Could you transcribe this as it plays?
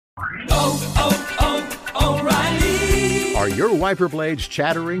O'Reilly. Are your wiper blades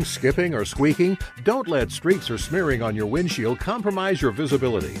chattering, skipping, or squeaking? Don't let streaks or smearing on your windshield compromise your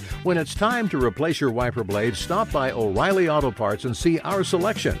visibility. When it's time to replace your wiper blades, stop by O'Reilly Auto Parts and see our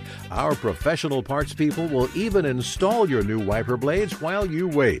selection. Our professional parts people will even install your new wiper blades while you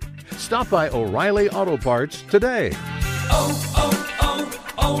wait. Stop by O'Reilly Auto Parts today.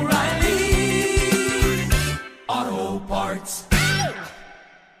 O'Reilly Auto Parts.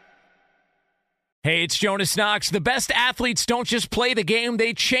 Hey, it's Jonas Knox. The best athletes don't just play the game,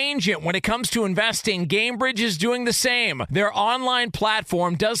 they change it. When it comes to investing, GameBridge is doing the same. Their online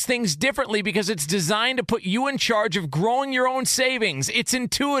platform does things differently because it's designed to put you in charge of growing your own savings. It's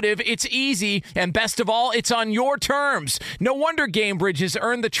intuitive, it's easy, and best of all, it's on your terms. No wonder GameBridge has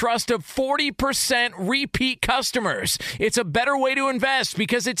earned the trust of 40% repeat customers. It's a better way to invest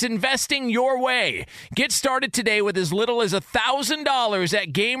because it's investing your way. Get started today with as little as $1,000 at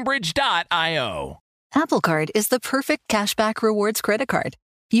GameBridge.io. Apple Card is the perfect cashback rewards credit card.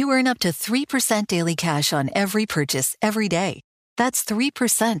 You earn up to 3% daily cash on every purchase every day. That's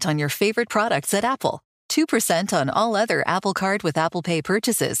 3% on your favorite products at Apple, 2% on all other Apple Card with Apple Pay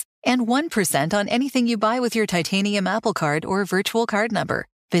purchases, and 1% on anything you buy with your titanium Apple Card or virtual card number.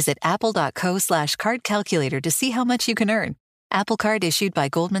 Visit apple.co/card calculator to see how much you can earn. Apple Card issued by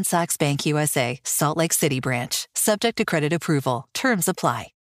Goldman Sachs Bank USA, Salt Lake City branch. Subject to credit approval. Terms apply.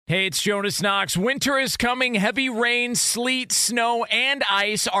 Hey, it's Jonas Knox. Winter is coming. Heavy rain, sleet, snow, and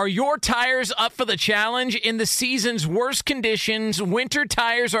ice. Are your tires up for the challenge? In the season's worst conditions, winter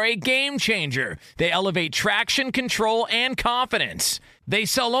tires are a game changer. They elevate traction, control, and confidence. They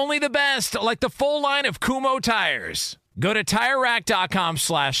sell only the best, like the full line of Kumho tires. Go to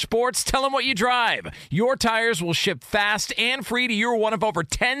TireRack.com/sports. Tell them what you drive. Your tires will ship fast and free to your one of over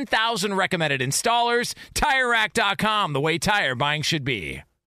 10,000 recommended installers. TireRack.com, the way tire buying should be.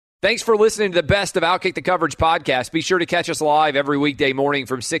 Thanks for listening to the Best of Outkick the Coverage podcast. Be sure to catch us live every weekday morning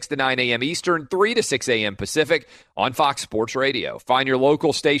from 6 to 9 a.m. Eastern, 3 to 6 a.m. Pacific on Fox Sports Radio. Find your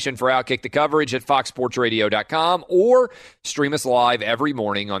local station for Outkick the Coverage at foxsportsradio.com or stream us live every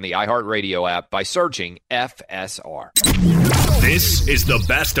morning on the iHeartRadio app by searching FSR. This is the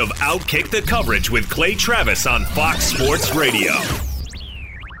Best of Outkick the Coverage with Clay Travis on Fox Sports Radio.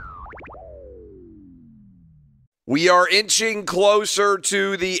 We are inching closer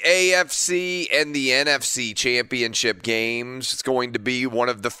to the AFC and the NFC championship games. It's going to be one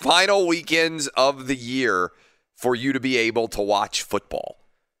of the final weekends of the year for you to be able to watch football.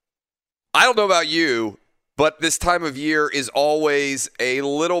 I don't know about you, but this time of year is always a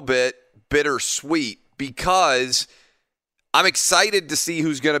little bit bittersweet because I'm excited to see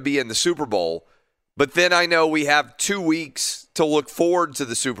who's going to be in the Super Bowl, but then I know we have 2 weeks to look forward to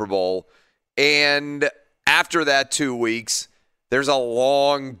the Super Bowl, and after that 2 weeks, there's a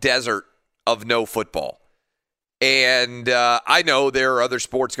long desert of no football. And I know there are other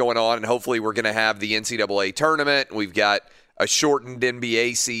sports going on, and hopefully we're going to have the NCAA tournament. We've got a shortened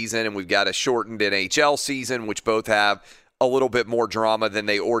NBA season, and we've got a shortened NHL season, which both have a little bit more drama than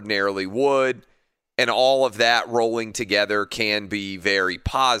they ordinarily would. And all of that rolling together can be very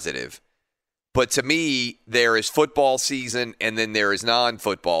positive. But to me, there is football season and then there is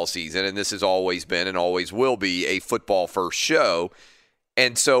non-football season. And this has always been and always will be a football-first show.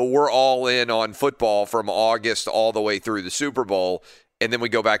 And so we're all in on football from August all the way through the Super Bowl. And then we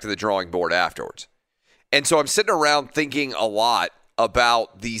go back to the drawing board afterwards. And so I'm sitting around thinking a lot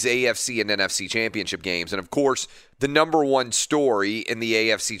about these AFC and NFC championship games. And, of course, the number one story in the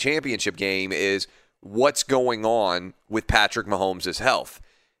AFC championship game is what's going on with Patrick Mahomes' health.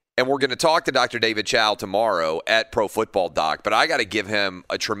 And we're going to talk to Dr. David Chao tomorrow at Pro Football Doc, but I got to give him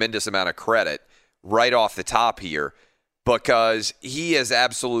a tremendous amount of credit right off the top here because he has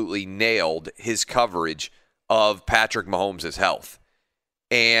absolutely nailed his coverage of Patrick Mahomes' health.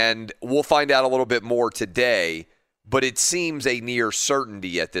 And we'll find out a little bit more today, but it seems a near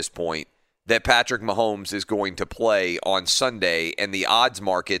certainty at this point that Patrick Mahomes is going to play on Sunday, and the odds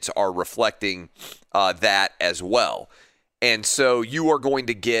markets are reflecting that as well. And so you are going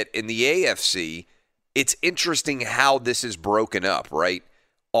to get in the AFC, it's interesting how this is broken up, right?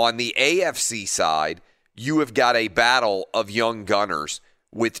 On the AFC side, you have got a battle of young gunners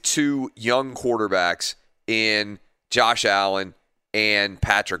with two young quarterbacks in Josh Allen and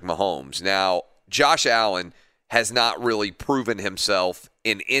Patrick Mahomes. Now, Josh Allen has not really proven himself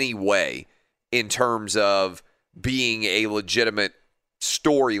in any way in terms of being a legitimate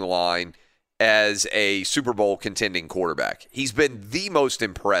storyline as a Super Bowl contending quarterback. He's been the most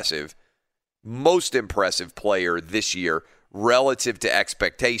impressive player this year relative to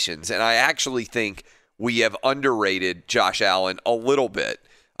expectations. And I actually think we have underrated Josh Allen a little bit.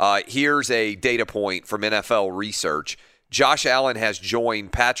 Here's a data point from NFL research. Josh Allen has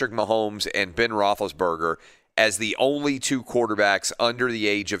joined Patrick Mahomes and Ben Roethlisberger as the only two quarterbacks under the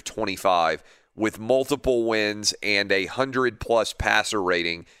age of 25 with multiple wins and a 100-plus passer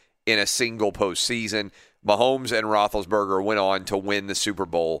rating in a single postseason. Mahomes and Roethlisberger went on to win the Super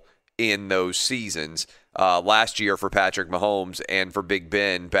Bowl in those seasons. Last year for Patrick Mahomes and for Big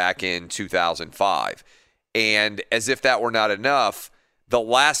Ben back in 2005. And as if that were not enough, the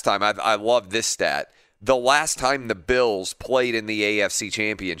last time, I love this stat, the last time the Bills played in the AFC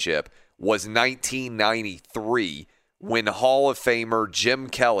Championship was 1993 when Hall of Famer Jim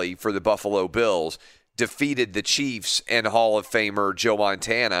Kelly for the Buffalo Bills defeated the Chiefs and Hall of Famer Joe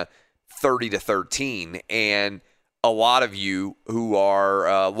Montana 30-13. And a lot of you who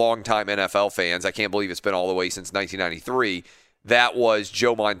are longtime NFL fans, I can't believe it's been all the way since 1993, that was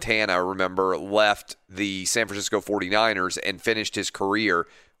Joe Montana, remember, left the San Francisco 49ers and finished his career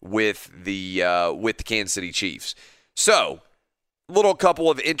with the Kansas City Chiefs. So, little couple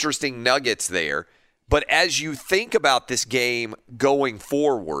of interesting nuggets there. But as you think about this game going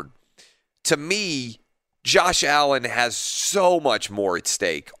forward, to me, Josh Allen has so much more at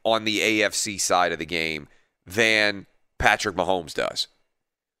stake on the AFC side of the game than Patrick Mahomes does.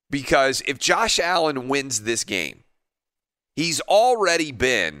 Because if Josh Allen wins this game, he's already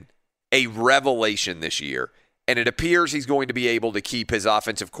been a revelation this year, and it appears he's going to be able to keep his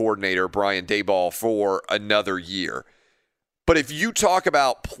offensive coordinator, Brian Daboll, for another year. But if you talk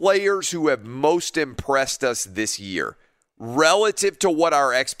about players who have most impressed us this year, relative to what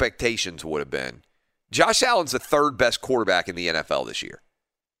our expectations would have been, Josh Allen's the third best quarterback in the NFL this year.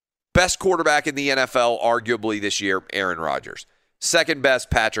 Best quarterback in the NFL, arguably this year, Aaron Rodgers. Second best,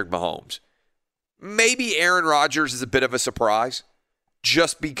 Patrick Mahomes. Maybe Aaron Rodgers is a bit of a surprise,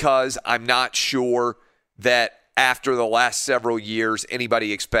 just because I'm not sure that after the last several years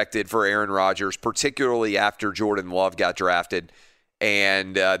anybody expected for Aaron Rodgers, particularly after Jordan Love got drafted,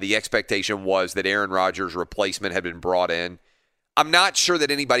 and the expectation was that Aaron Rodgers' replacement had been brought in. I'm not sure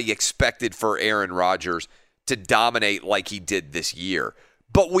that anybody expected for Aaron Rodgers to dominate like he did this year.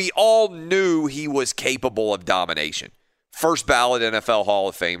 But we all knew he was capable of domination. First ballot NFL Hall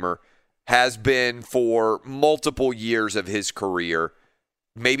of Famer, has been for multiple years of his career,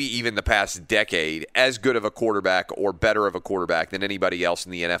 maybe even the past decade, as good of a quarterback or better of a quarterback than anybody else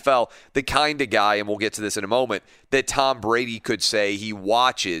in the NFL. The kind of guy, and we'll get to this in a moment, that Tom Brady could say he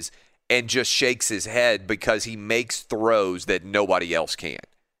watches and just shakes his head because he makes throws that nobody else can.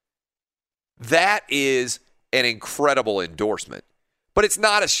 That is an incredible endorsement. But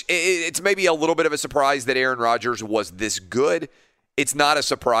it's maybe a little bit of a surprise that Aaron Rodgers was this good. It's not a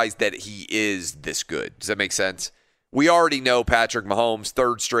surprise that he is this good. Does that make sense? We already know Patrick Mahomes,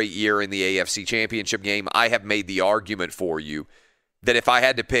 third straight year in the AFC Championship game. I have made the argument for you that if I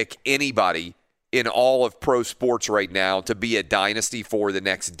had to pick anybody in all of pro sports right now to be a dynasty for the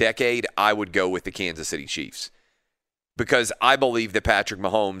next decade, I would go with the Kansas City Chiefs. Because I believe that Patrick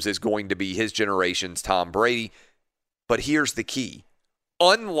Mahomes is going to be his generation's Tom Brady. But here's the key.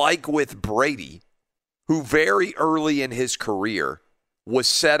 Unlike with Brady, who very early in his career was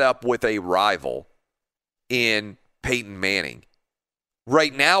set up with a rival in Peyton Manning,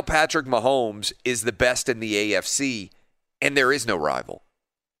 right now Patrick Mahomes is the best in the AFC, and there is no rival.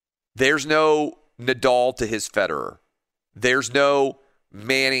 There's no Nadal to his Federer. There's no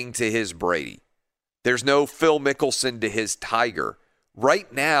Manning to his Brady. There's no Phil Mickelson to his Tiger.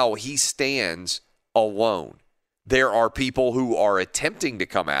 Right now, he stands alone. There are people who are attempting to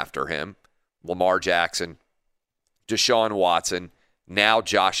come after him. Lamar Jackson, Deshaun Watson, now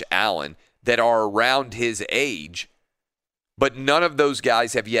Josh Allen, that are around his age. But none of those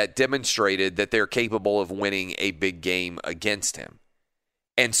guys have yet demonstrated that they're capable of winning a big game against him.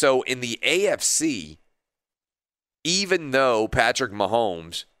 And so in the AFC, even though Patrick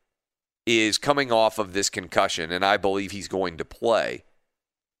Mahomes is coming off of this concussion, and I believe he's going to play,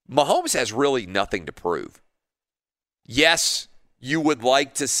 Mahomes has really nothing to prove. Yes, you would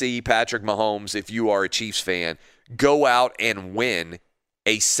like to see Patrick Mahomes, if you are a Chiefs fan, go out and win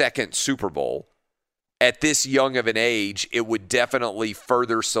a second Super Bowl. At this young of an age, it would definitely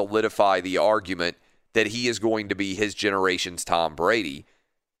further solidify the argument that he is going to be his generation's Tom Brady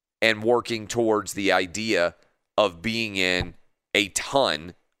and working towards the idea of being in a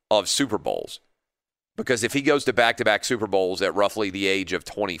ton of Super Bowls. Because if he goes to back-to-back Super Bowls at roughly the age of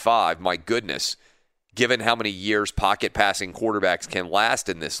 25, my goodness, given how many years pocket passing quarterbacks can last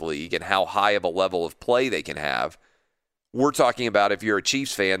in this league and how high of a level of play they can have, we're talking about, if you're a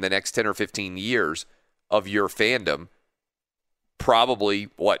Chiefs fan, the next 10 or 15 years of your fandom, probably,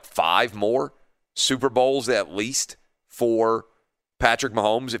 5 more Super Bowls at least for Patrick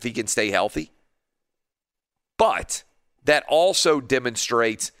Mahomes if he can stay healthy. But that also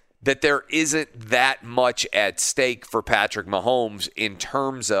demonstrates that there isn't that much at stake for Patrick Mahomes in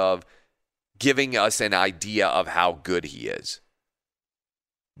terms of giving us an idea of how good he is.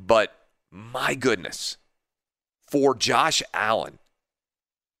 But my goodness, for Josh Allen,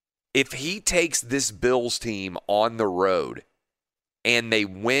 if he takes this Bills team on the road and they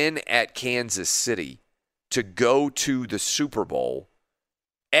win at Kansas City to go to the Super Bowl,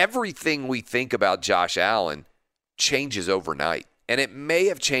 everything we think about Josh Allen changes overnight. And it may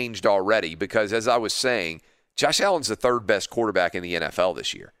have changed already because, as I was saying, Josh Allen's the third best quarterback in the NFL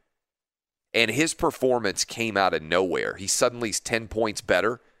this year. And his performance came out of nowhere. He suddenly's 10 points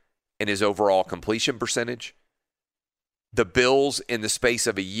better in his overall completion percentage. The Bills, in the space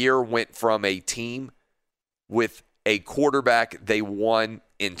of a year, went from a team with a quarterback they won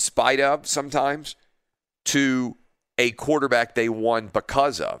in spite of sometimes to a quarterback they won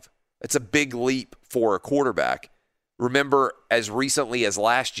because of. It's a big leap for a quarterback. Remember, as recently as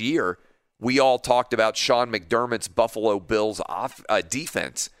last year, we all talked about Sean McDermott's Buffalo Bills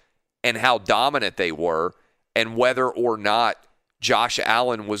defense and how dominant they were and whether or not Josh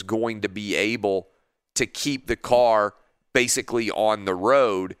Allen was going to be able to keep the car basically on the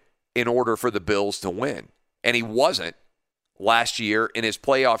road in order for the Bills to win. And he wasn't last year in his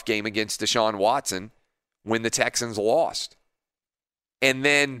playoff game against Deshaun Watson when the Texans lost. And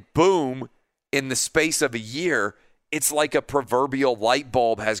then, boom, in the space of a year, it's like a proverbial light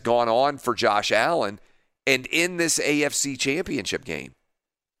bulb has gone on for Josh Allen. And in this AFC Championship game,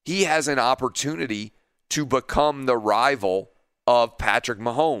 he has an opportunity to become the rival of Patrick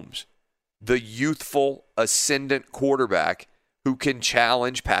Mahomes, the youthful, ascendant quarterback who can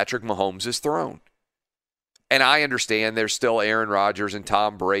challenge Patrick Mahomes' throne. And I understand there's still Aaron Rodgers and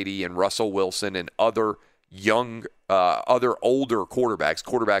Tom Brady and Russell Wilson and other older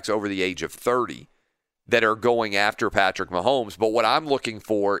quarterbacks over the age of 30 that are going after Patrick Mahomes. But what I'm looking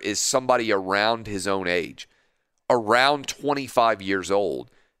for is somebody around his own age, around 25 years old,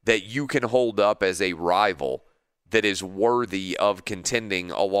 that you can hold up as a rival that is worthy of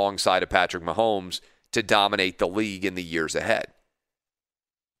contending alongside of Patrick Mahomes to dominate the league in the years ahead.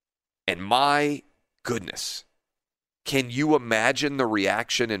 And my goodness, can you imagine the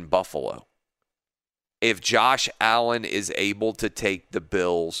reaction in Buffalo if Josh Allen is able to take the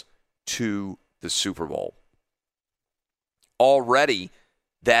Bills to the Super Bowl? Already,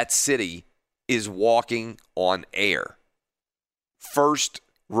 that city is walking on air. First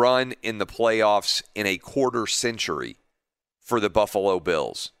run in the playoffs in a quarter century for the Buffalo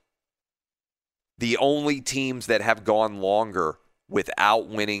Bills. The only teams that have gone longer without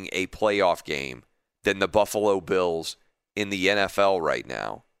winning a playoff game than the Buffalo Bills in the NFL right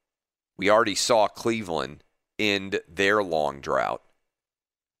now. We already saw Cleveland end their long drought.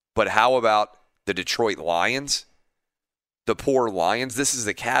 But how about the Detroit Lions? The poor Lions. This is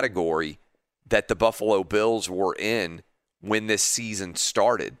the category that the Buffalo Bills were in when this season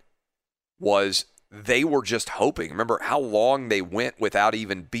started, was they were just hoping. Remember how long they went without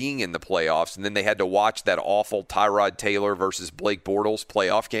even being in the playoffs, and then they had to watch that awful Tyrod Taylor versus Blake Bortles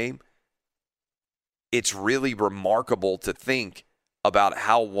playoff game? It's really remarkable to think about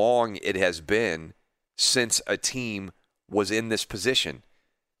how long it has been since a team was in this position.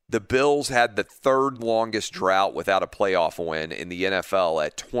 The Bills had the third longest drought without a playoff win in the NFL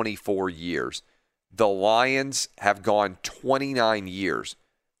at 24 years. The Lions have gone 29 years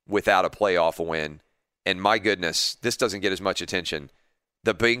without a playoff win. And my goodness, this doesn't get as much attention.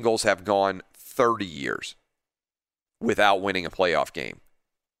 The Bengals have gone 30 years without winning a playoff game.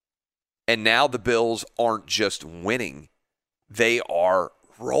 And now the Bills aren't just winning, they are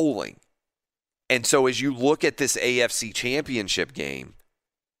rolling. And so as you look at this AFC Championship game,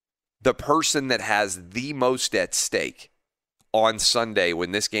 the person that has the most at stake on Sunday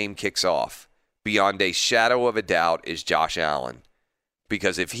when this game kicks off, beyond a shadow of a doubt, is Josh Allen.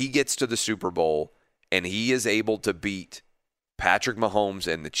 Because if he gets to the Super Bowl and he is able to beat Patrick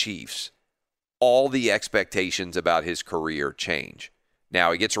Mahomes and the Chiefs, all the expectations about his career change.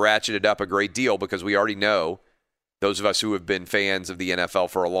 Now, he gets ratcheted up a great deal because we already know, those of us who have been fans of the NFL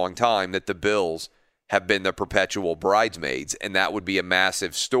for a long time, that the Bills have been the perpetual bridesmaids, and that would be a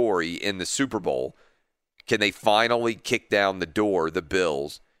massive story in the Super Bowl. Can they finally kick down the door, the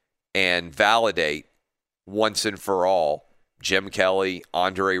Bills, and validate once and for all Jim Kelly,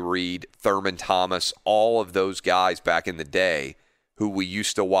 Andre Reed, Thurman Thomas, all of those guys back in the day who we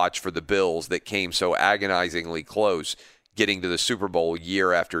used to watch for the Bills that came so agonizingly close getting to the Super Bowl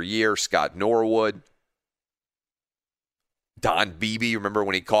year after year? Scott Norwood, Don Beebe, remember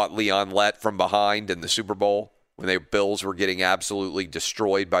when he caught Leon Lett from behind in the Super Bowl when the Bills were getting absolutely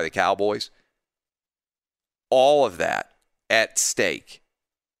destroyed by the Cowboys. All of that at stake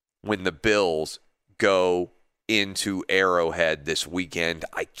when the Bills go into Arrowhead this weekend.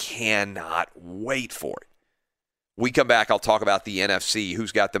 I cannot wait for it. We come back, I'll talk about the NFC,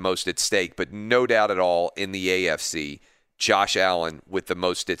 who's got the most at stake, but no doubt at all in the AFC, Josh Allen with the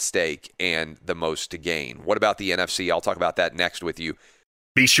most at stake and the most to gain. What about the NFC? I'll talk about that next with you.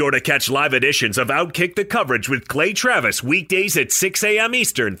 Be sure to catch live editions of Outkick the Coverage with Clay Travis weekdays at 6 a.m.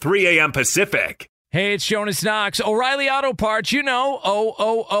 Eastern, 3 a.m. Pacific. Hey, it's Jonas Knox. O'Reilly Auto Parts, you know,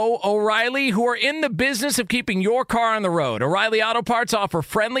 O'Reilly, who are in the business of keeping your car on the road. O'Reilly Auto Parts offer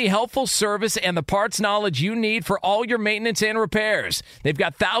friendly, helpful service and the parts knowledge you need for all your maintenance and repairs. They've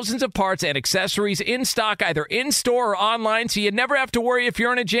got thousands of parts and accessories in stock, either in-store or online, so you never have to worry if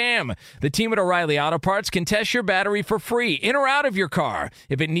you're in a jam. The team at O'Reilly Auto Parts can test your battery for free, in or out of your car.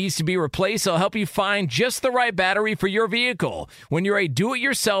 If it needs to be replaced, they'll help you find just the right battery for your vehicle. When you're a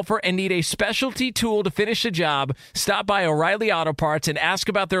do-it-yourselfer and need a specialty tool to finish the job, stop by O'Reilly Auto Parts and ask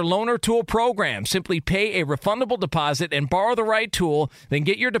about their loaner tool program. Simply pay a refundable deposit and borrow the right tool, then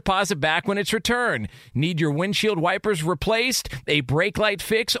get your deposit back when it's returned. Need your windshield wipers replaced, a brake light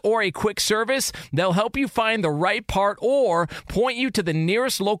fix, or a quick service? They'll help you find the right part or point you to the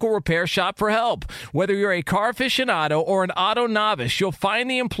nearest local repair shop for help. Whether you're a car aficionado or an auto novice, you'll find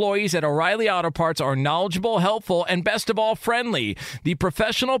the employees at O'Reilly Auto Parts are knowledgeable, helpful, and best of all, friendly. The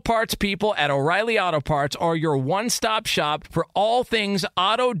professional parts people at O'Reilly Auto Parts are your one-stop shop for all things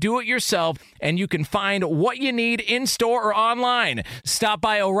auto do-it-yourself, and you can find what you need in-store or online. Stop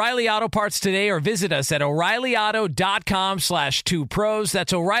by O'Reilly Auto Parts today or visit us at O'ReillyAuto.com/2pros.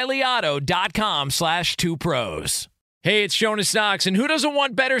 That's O'ReillyAuto.com/2pros. Hey, it's Jonas Knox, and who doesn't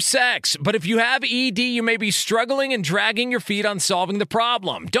want better sex? But if you have ED, you may be struggling and dragging your feet on solving the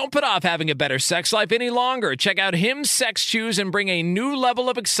problem. Don't put off having a better sex life any longer. Check out Hims Sex Chews and bring a new level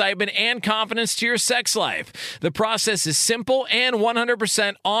of excitement and confidence to your sex life. The process is simple and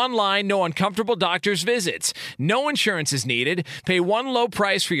 100% online, no uncomfortable doctor's visits. No insurance is needed. Pay one low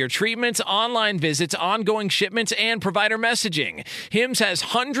price for your treatments, online visits, ongoing shipments, and provider messaging. Hims has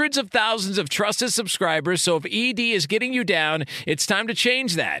hundreds of thousands of trusted subscribers, so if ED is getting you down, it's time to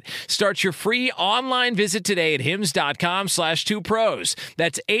change that. Start your free online visit today at hims.com/2pros.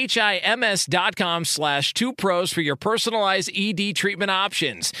 That's HIMS.com/2pros for your personalized ED treatment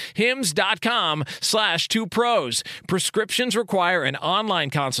options. hims.com/2pros. Prescriptions require an online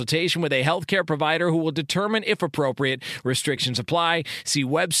consultation with a healthcare provider who will determine if appropriate. Restrictions apply. See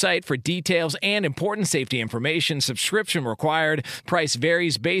website for details and important safety information. Subscription required. Price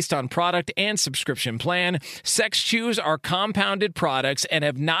varies based on product and subscription plan. Sex Chews are compounded products and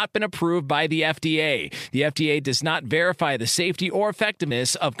have not been approved by the FDA. The FDA does not verify the safety or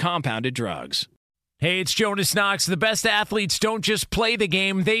effectiveness of compounded drugs. Hey, it's Jonas Knox. The best athletes don't just play the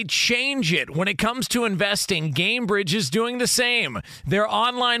game, they change it. When it comes to investing, GameBridge is doing the same. Their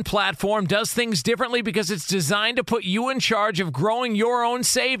online platform does things differently because it's designed to put you in charge of growing your own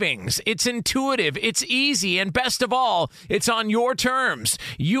savings. It's intuitive, it's easy, and best of all, it's on your terms.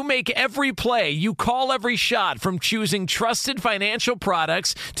 You make every play, you call every shot, from choosing trusted financial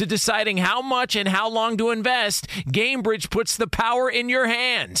products to deciding how much and how long to invest. GameBridge puts the power in your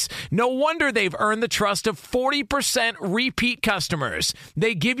hands. No wonder they've earned the trust of 40% repeat customers.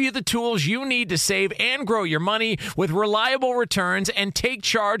 They give you the tools you need to save and grow your money with reliable returns and take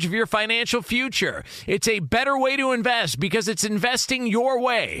charge of your financial future. It's a better way to invest because it's investing your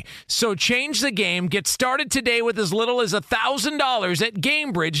way. So change the game. Get started today with as little as $1,000 at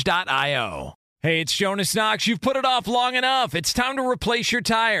GameBridge.io. Hey, it's Jonas Knox. You've put it off long enough. It's time to replace your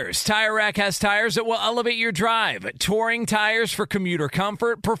tires. Tire Rack has tires that will elevate your drive. Touring tires for commuter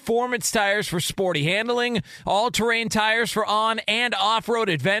comfort, performance tires for sporty handling, all-terrain tires for on- and off-road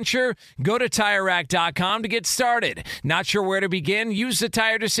adventure. Go to TireRack.com to get started. Not sure where to begin? Use the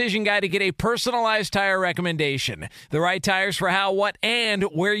Tire Decision Guide to get a personalized tire recommendation. The right tires for how, what, and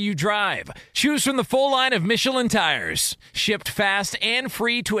where you drive. Choose from the full line of Michelin tires. Shipped fast and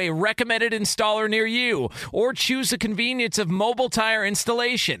free to a recommended installer near you, or choose the convenience of mobile tire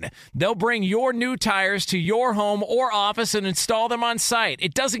installation. They'll bring your new tires to your home or office and install them on site.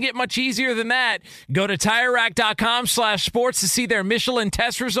 It doesn't get much easier than that. Go to TireRack.com/sports to see their Michelin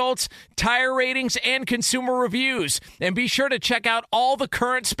test results, tire ratings, and consumer reviews. And be sure to check out all the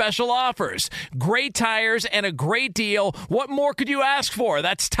current special offers. Great tires and a great deal. What more could you ask for?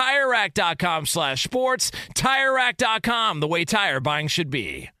 That's TireRack.com/sports. TireRack.com, the way tire buying should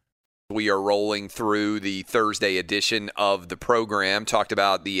be. We are rolling through the Thursday edition of the program. Talked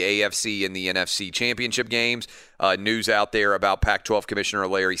about the AFC and the NFC championship games. News out there about Pac-12 Commissioner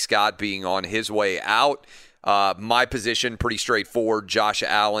Larry Scott being on his way out. My position, pretty straightforward. Josh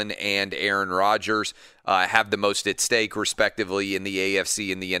Allen and Aaron Rodgers have the most at stake, respectively, in the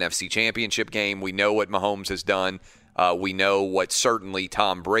AFC and the NFC championship game. We know what Mahomes has done. We know what certainly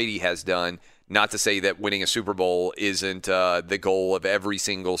Tom Brady has done. Not to say that winning a Super Bowl isn't the goal of every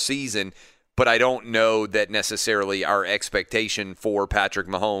single season, but I don't know that necessarily our expectation for Patrick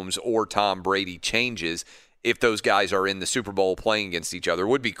Mahomes or Tom Brady changes if those guys are in the Super Bowl playing against each other. It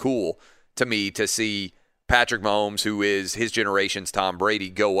would be cool to me to see Patrick Mahomes, who is his generation's Tom Brady,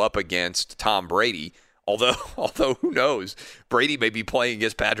 go up against Tom Brady. Although who knows? Brady may be playing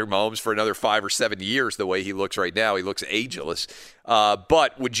against Patrick Mahomes for another 5 or 7 years the way he looks right now. He looks ageless.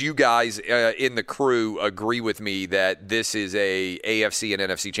 But would you guys in the crew agree with me that this is a AFC and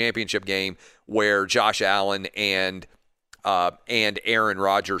NFC championship game where Josh Allen and Aaron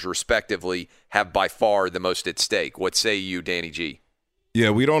Rodgers, respectively, have by far the most at stake? What say you, Danny G? Yeah,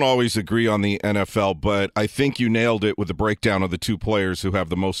 we don't always agree on the NFL, but I think you nailed it with the breakdown of the two players who have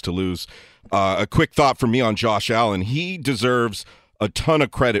the most to lose. A quick thought from me on Josh Allen. He deserves a ton of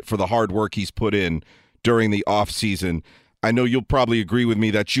credit for the hard work he's put in during the offseason. I know you'll probably agree with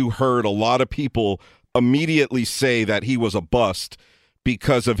me that you heard a lot of people immediately say that he was a bust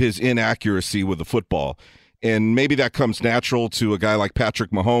because of his inaccuracy with the football. And maybe that comes natural to a guy like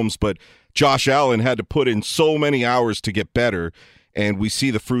Patrick Mahomes, but Josh Allen had to put in so many hours to get better, and we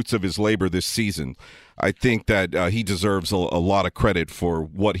see the fruits of his labor this season. I think that he deserves a lot of credit for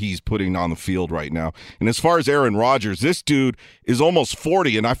what he's putting on the field right now. And as far as Aaron Rodgers, this dude is almost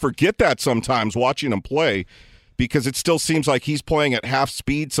 40, and I forget that sometimes watching him play because it still seems like he's playing at half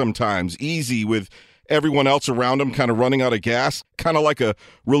speed sometimes, easy with everyone else around him kind of running out of gas, kind of like a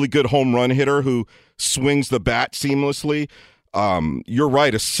really good home run hitter who swings the bat seamlessly. You're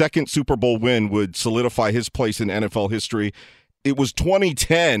right, a second Super Bowl win would solidify his place in NFL history. It was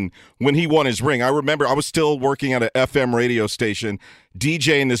 2010 when he won his ring. I remember I was still working at an FM radio station,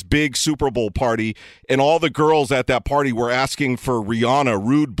 DJing this big Super Bowl party, and all the girls at that party were asking for Rihanna,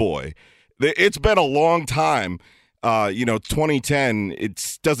 Rude Boy. It's been a long time. 2010,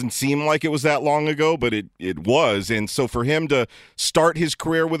 it doesn't seem like it was that long ago, but it was. And so for him to start his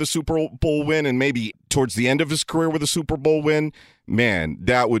career with a Super Bowl win and maybe towards the end of his career with a Super Bowl win, man,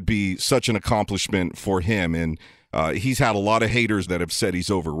 that would be such an accomplishment for him. And he's had a lot of haters that have said he's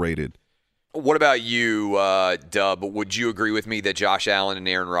overrated. What about you, Dub? Would you agree with me that Josh Allen and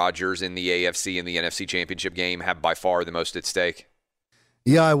Aaron Rodgers in the AFC and the NFC championship game have by far the most at stake?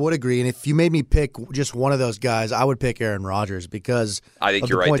 Yeah, I would agree. And if you made me pick just one of those guys, I would pick Aaron Rodgers because I think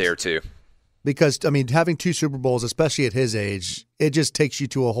you're right there too. Because, I mean, having two Super Bowls, especially at his age, it just takes you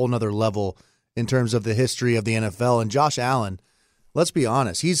to a whole nother level in terms of the history of the NFL. And Josh Allen, let's be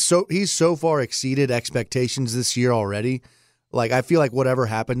honest, he's so far exceeded expectations this year already. Like, I feel like whatever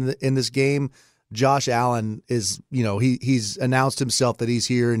happened in this game, Josh Allen is, he's announced himself that he's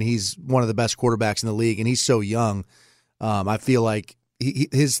here and he's one of the best quarterbacks in the league, and he's so young. I feel like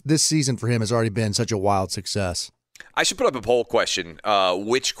this season for him has already been such a wild success. I should put up a poll question,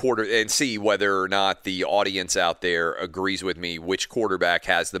 and see whether or not the audience out there agrees with me, which quarterback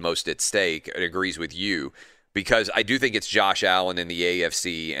has the most at stake and agrees with you, because I do think it's Josh Allen in the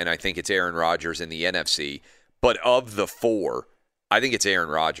AFC and I think it's Aaron Rodgers in the NFC. But of the four, I think it's Aaron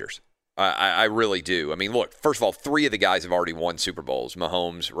Rodgers. I really do. I mean, look, first of all, three of the guys have already won Super Bowls,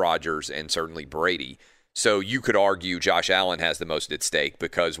 Mahomes, Rodgers, and certainly Brady. So you could argue Josh Allen has the most at stake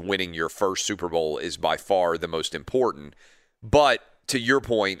because winning your first Super Bowl is by far the most important. But to your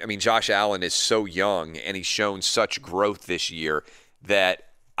point, I mean, Josh Allen is so young and he's shown such growth this year that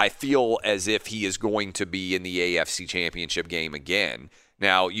I feel as if he is going to be in the AFC Championship game again.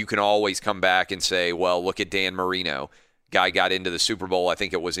 Now, you can always come back and say, well, look at Dan Marino. Guy got into the Super Bowl, I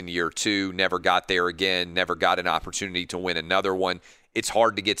think it was in year 2, never got there again, never got an opportunity to win another one. It's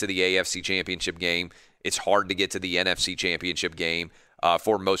hard to get to the AFC Championship game. It's hard to get to the NFC Championship game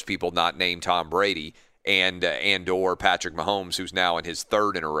for most people not named Tom Brady and or Patrick Mahomes, who's now in his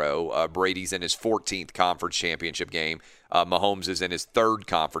third in a row. Brady's in his 14th conference championship game. Mahomes is in his third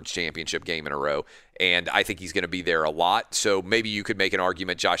conference championship game in a row, and I think he's going to be there a lot. So maybe you could make an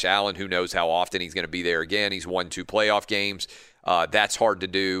argument, Josh Allen, who knows how often he's going to be there again. He's won 2 playoff games. That's hard to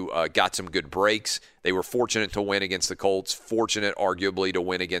do. Got some good breaks. They were fortunate to win against the Colts, fortunate arguably to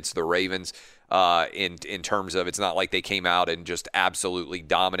win against the Ravens. In terms of, it's not like they came out and just absolutely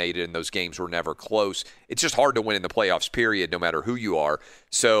dominated and those games were never close. It's just hard to win in the playoffs, period, no matter who you are.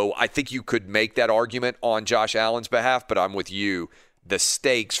 So I think you could make that argument on Josh Allen's behalf, but I'm with you. The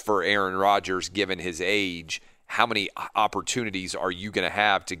stakes for Aaron Rodgers, given his age, how many opportunities are you going to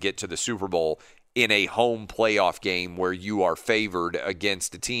have to get to the Super Bowl in a home playoff game where you are favored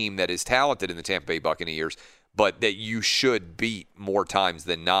against a team that is talented in the Tampa Bay Buccaneers, but that you should beat more times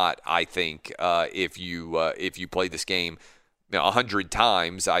than not. I think if you play this game 100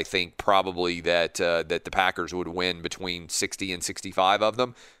 times, I think probably that the Packers would win between 60 and 65 of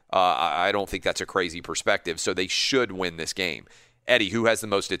them. I don't think that's a crazy perspective, so they should win this game. Eddie, who has the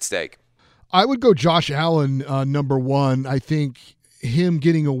most at stake? I would go Josh Allen number one. I think him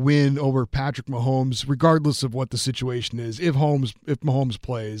getting a win over Patrick Mahomes, regardless of what the situation is, if Mahomes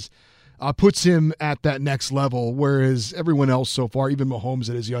plays, puts him at that next level, whereas everyone else so far, even Mahomes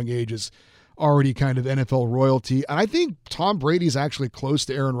at his young age, is already kind of NFL royalty. And I think Tom Brady is actually close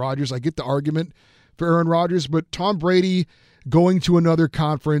to Aaron Rodgers. I get the argument for Aaron Rodgers, but Tom Brady going to another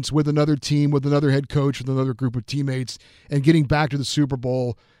conference with another team, with another head coach, with another group of teammates, and getting back to the Super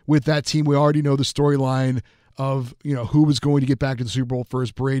Bowl with that team, we already know the storyline of, who was going to get back to the Super Bowl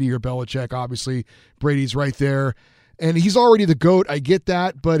first, Brady or Belichick. Obviously, Brady's right there. And he's already the GOAT. I get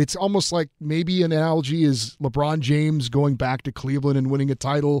that, but it's almost like maybe an analogy is LeBron James going back to Cleveland and winning a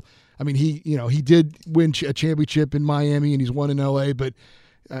title. I mean, he did win a championship in Miami and he's won in LA, but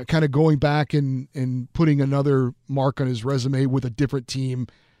kind of going back and putting another mark on his resume with a different team.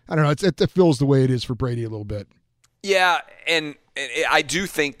 I don't know. It feels the way it is for Brady a little bit. Yeah, and I do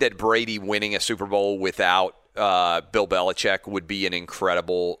think that Brady winning a Super Bowl without Bill Belichick would be an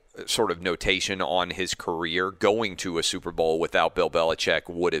incredible sort of notation on his career. Going to a Super Bowl without Bill Belichick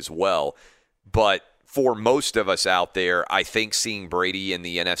would as well. But for most of us out there, I think seeing Brady in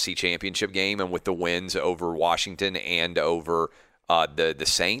the NFC Championship game and with the wins over Washington and over the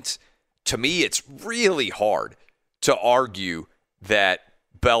Saints, to me it's really hard to argue that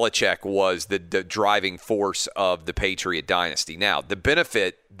Belichick was the driving force of the Patriot dynasty. Now, the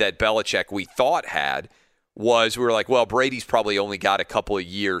benefit that Belichick we thought had was we were like, well, Brady's probably only got a couple of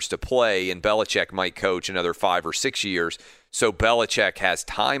years to play, and Belichick might coach another 5 or 6 years, so Belichick has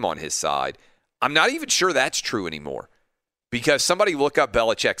time on his side. I'm not even sure that's true anymore because somebody look up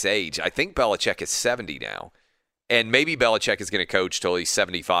Belichick's age. I think Belichick is 70 now, and maybe Belichick is going to coach till he's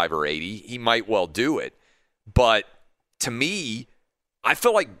 75 or 80. He might well do it, but to me, I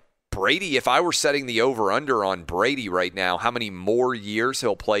feel like Brady, if I were setting the over-under on Brady right now, how many more years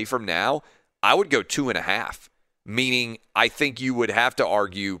he'll play from now, I would go 2.5, meaning I think you would have to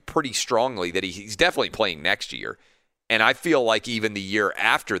argue pretty strongly that he's definitely playing next year. And I feel like even the year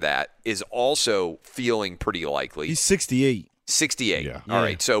after that is also feeling pretty likely. He's 68. 68. Yeah. All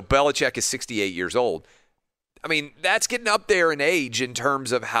right, so Belichick is 68 years old. I mean, that's getting up there in age in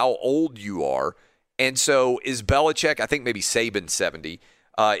terms of how old you are. And so is Belichick, I think maybe Saban's 70,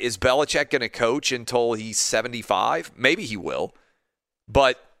 is Belichick going to coach until he's 75? Maybe he will.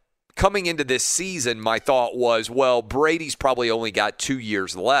 But coming into this season, my thought was, well, Brady's probably only got 2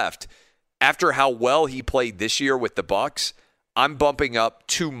 years left. After how well he played this year with the Bucs, I'm bumping up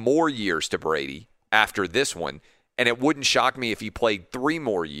 2 more years to Brady after this one. And it wouldn't shock me if he played 3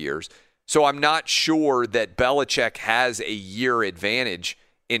 more years. So I'm not sure that Belichick has a year advantage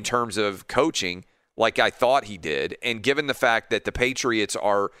in terms of coaching like I thought he did. And given the fact that the Patriots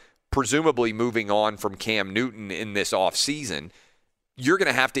are presumably moving on from Cam Newton in this offseason, you're going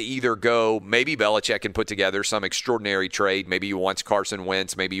to have to either go, maybe Belichick can put together some extraordinary trade. Maybe he wants Carson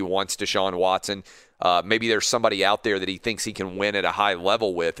Wentz. Maybe he wants Deshaun Watson. Maybe there's somebody out there that he thinks he can win at a high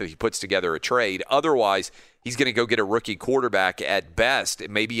level with if he puts together a trade. Otherwise, he's going to go get a rookie quarterback at best,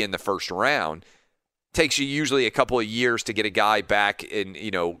 maybe in the first round. Takes you usually a couple of years to get a guy back in,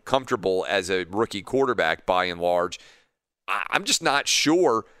 comfortable as a rookie quarterback by and large. I'm just not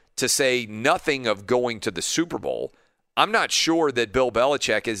sure, to say nothing of going to the Super Bowl. I'm not sure that Bill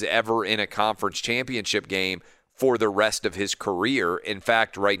Belichick is ever in a conference championship game for the rest of his career. In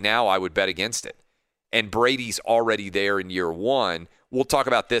fact, right now I would bet against it. And Brady's already there in year one. We'll talk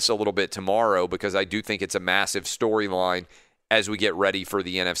about this a little bit tomorrow because I do think it's a massive storyline as we get ready for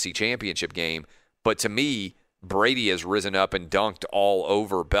the NFC Championship game. But to me, Brady has risen up and dunked all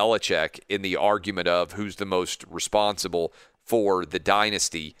over Belichick in the argument of who's the most responsible for the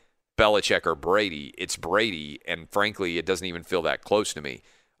dynasty, Belichick or Brady. It's Brady, and frankly, it doesn't even feel that close to me.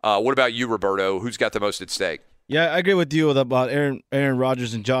 What about you, Roberto? Who's got the most at stake? Yeah, I agree with you about Aaron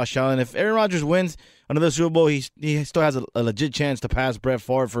Rodgers and Josh Allen. If Aaron Rodgers wins another Super Bowl, he still has a legit chance to pass Brett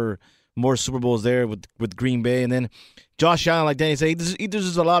Favre for more Super Bowls there with Green Bay. And then Josh Allen, like Danny said, he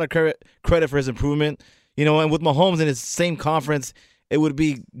deserves a lot of credit for his improvement. And with Mahomes in his same conference, it would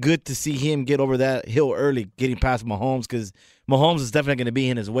be good to see him get over that hill early, getting past Mahomes, because Mahomes is definitely going to be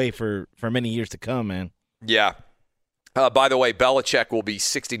in his way for many years to come, man. Yeah. By the way, Belichick will be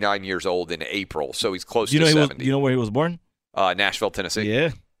 69 years old in April, so he's close to 70. You know where he was born? Nashville, Tennessee.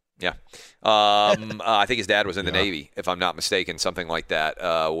 Yeah. Yeah. I think his dad was in the Navy, if I'm not mistaken, something like that,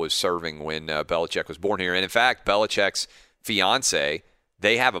 was serving when Belichick was born here. And in fact, Belichick's fiance,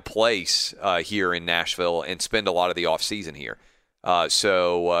 they have a place here in Nashville and spend a lot of the off season here.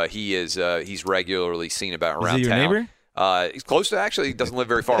 So he's regularly seen about around Is he your town. neighbor? He's close to, actually, he doesn't live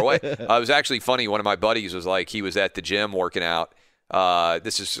very far away. It was actually funny. One of my buddies was like, he was at the gym working out.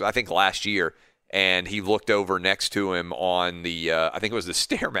 This is, I think, last year. And he looked over next to him on the, I think it was the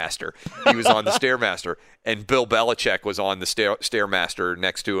Stairmaster. He was on the Stairmaster. And Bill Belichick was on the Stairmaster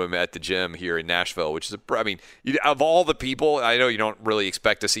next to him at the gym here in Nashville, which is, of all the people, I know you don't really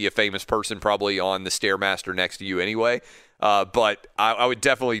expect to see a famous person probably on the Stairmaster next to you anyway. But I would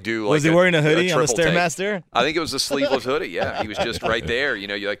definitely do like. Was he wearing a hoodie on the triple take. Stairmaster? I think it was a sleeveless hoodie. Yeah, he was just right there.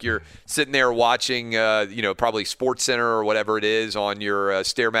 You're sitting there watching, probably SportsCenter or whatever it is on your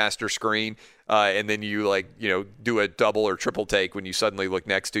Stairmaster screen, and then you do a double or triple take when you suddenly look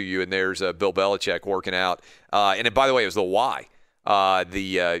next to you and there's Bill Belichick working out. And by the way, it was the Y.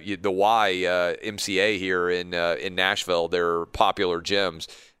 The Y MCA here in Nashville. They're popular gyms.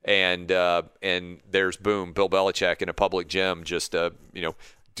 And there's Bill Belichick in a public gym just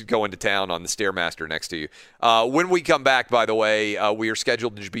going to town on the Stairmaster next to you. When we come back, by the way, we are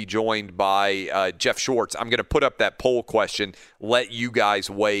scheduled to be joined by Jeff Schwartz. I'm going to put up that poll question, let you guys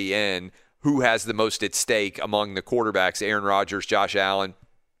weigh in. Who has the most at stake among the quarterbacks, Aaron Rodgers, Josh Allen,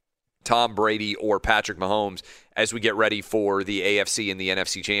 Tom Brady, or Patrick Mahomes, as we get ready for the AFC and the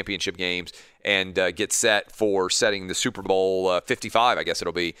NFC championship games and get set for setting the Super Bowl 55, I guess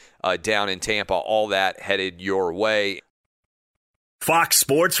it'll be, down in Tampa. All that headed your way. Fox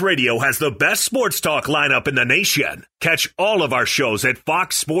Sports Radio has the best sports talk lineup in the nation. Catch all of our shows at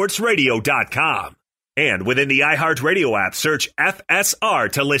foxsportsradio.com. And within the iHeartRadio app, search FSR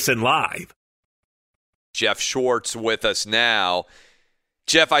to listen live. Jeff Schwartz with us now.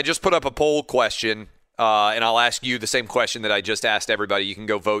 Jeff, I just put up a poll question, and I'll ask you the same question that I just asked everybody. You can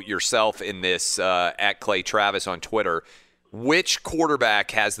go vote yourself in this at Clay Travis on Twitter. Which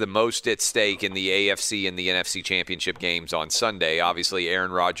quarterback has the most at stake in the AFC and the NFC championship games on Sunday? Obviously,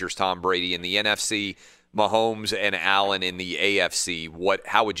 Aaron Rodgers, Tom Brady in the NFC, Mahomes and Allen in the AFC.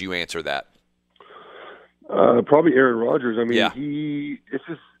 How would you answer that? Probably Aaron Rodgers. I mean, yeah. It's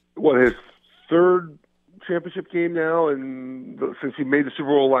just, his third championship game now, and since he made the Super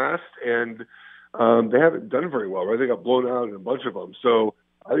Bowl last, and they haven't done very well, right? They got blown out in a bunch of them. So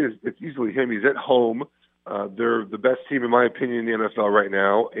I think it's easily him. He's at home. They're the best team, in my opinion, in the NFL right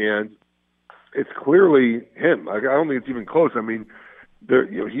now, and it's clearly him. I don't think it's even close. I mean,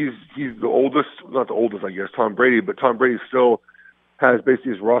 he's the oldest, not the oldest, I guess, Tom Brady, but Tom Brady still has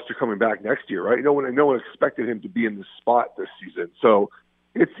basically his roster coming back next year, right? No one expected him to be in this spot this season. So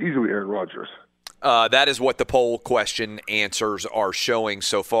it's easily Aaron Rodgers. That is what the poll question answers are showing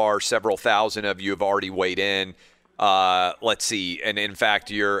so far. Several thousand of you have already weighed in. Let's see. And in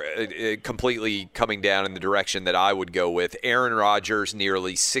fact, you're completely coming down in the direction that I would go with. Aaron Rodgers,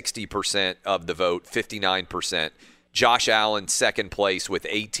 nearly 60% of the vote, 59%. Josh Allen, second place with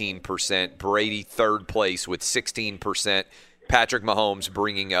 18%. Brady, third place with 16%. Patrick Mahomes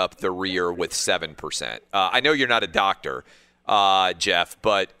bringing up the rear with 7%. I know you're not a doctor, Jeff,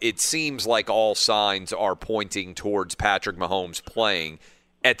 but it seems like all signs are pointing towards Patrick Mahomes playing.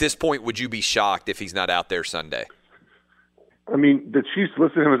 At this point, would you be shocked if he's not out there Sunday? I mean, the Chiefs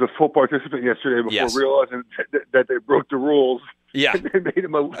listed him as a full participant yesterday before realizing that they broke the rules. Yeah, and they made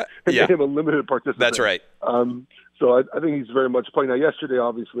him a limited participant. That's right. So I think he's very much playing. Now, yesterday,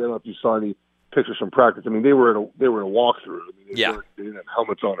 obviously, I don't know if you saw any pictures from practice. I mean, they were in a walkthrough. I mean, they didn't have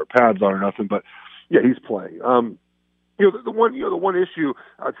helmets on or pads on or nothing. But yeah, he's playing. The one issue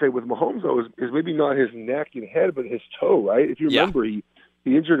I'd say with Mahomes though is maybe not his neck and head, but his toe. Right? If you remember, he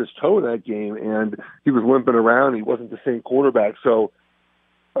injured his toe in that game, and he was limping around. He wasn't the same quarterback. So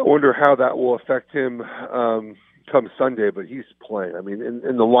I wonder how that will affect him come Sunday. But he's playing. I mean,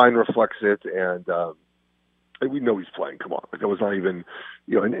 and the line reflects it, and we know he's playing. Come on, like, it was not even,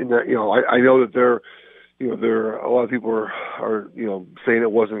 I know that there a lot of people are saying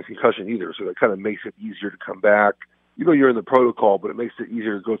it wasn't a concussion either. So that kind of makes it easier to come back. You're in the protocol, but it makes it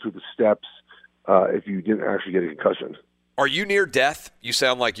easier to go through the steps if you didn't actually get a concussion. Are you near death? You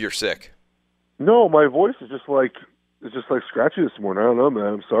sound like you're sick. No, my voice is just like scratchy this morning. I don't know, man.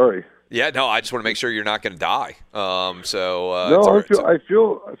 I'm sorry. Yeah, no, I just want to make sure you're not going to die. No, I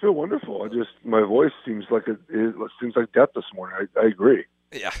feel wonderful. My voice seems like it seems like death this morning. I agree.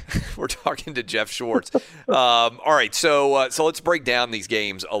 Yeah, we're talking to Jeff Schwartz. All right, so let's break down these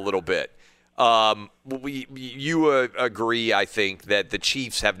games a little bit. You agree, I think, that the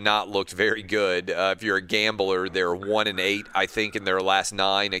Chiefs have not looked very good. If you're a gambler, they're 1-8, I think, in their last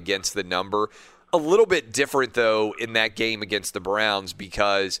 9 against the number. A little bit different, though, in that game against the Browns,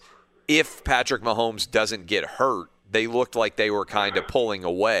 because if Patrick Mahomes doesn't get hurt, they looked like they were kind of pulling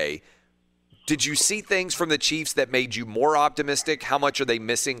away. Did you see things from the Chiefs that made you more optimistic? How much are they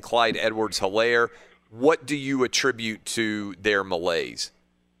missing Clyde Edwards-Helaire? What do you attribute to their malaise?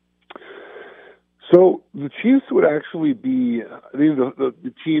 So the Chiefs would actually be, I think,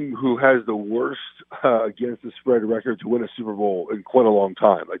 the team who has the worst against the spread record to win a Super Bowl in quite a long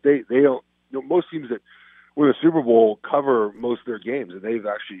time. Like they don't, most teams that win a Super Bowl cover most of their games, and they've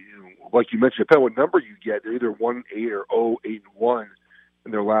actually, like you mentioned, depending on what number you get, they're either 1-8 or 0-8-1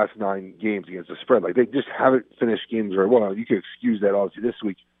 in their last 9 games against the spread. Like they just haven't finished games very well. You can excuse that obviously this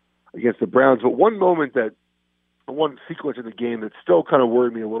week against the Browns, but one sequence in the game that still kind of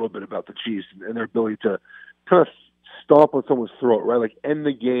worried me a little bit about the Chiefs and their ability to kind of stomp on someone's throat, right? Like end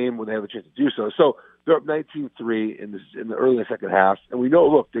the game when they have a chance to do so. So they're up 19-3 in the early second half, and we know,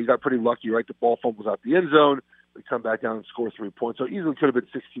 look, they got pretty lucky, right? The ball fumbles out the end zone. They come back down and score 3 points. So easily could have been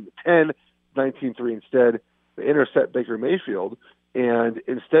 16-10, 19-3 instead. They intercept Baker Mayfield, and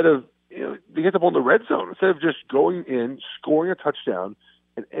instead of, they get the ball in the red zone. Instead of just going in, scoring a touchdown,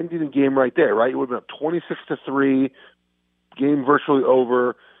 and ending the game right there, right? It would have been up 26-3, game virtually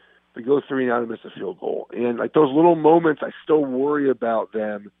over. They go 3-9 and miss a field goal. And like those little moments, I still worry about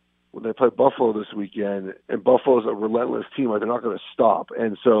them when they play Buffalo this weekend. And Buffalo's a relentless team. Like they're not going to stop.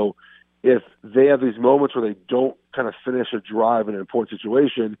 And so if they have these moments where they don't kind of finish a drive in an important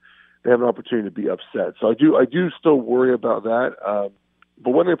situation, they have an opportunity to be upset. So I do still worry about that.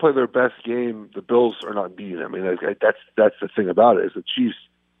 But when they play their best game, the Bills are not beating them. I mean, that's the thing about it, is the Chiefs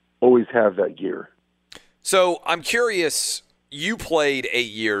always have that gear. So I'm curious, you played 8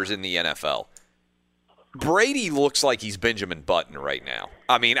 years in the NFL. Brady looks like he's Benjamin Button right now.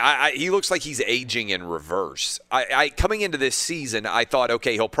 I mean, he looks like he's aging in reverse. Coming into this season, I thought,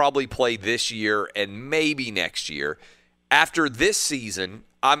 okay, he'll probably play this year and maybe next year. After this season,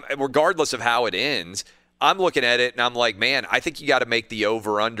 regardless of how it ends, I'm looking at it and I'm like, man, I think you got to make the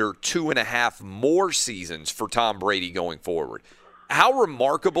over-under 2.5 more seasons for Tom Brady going forward. How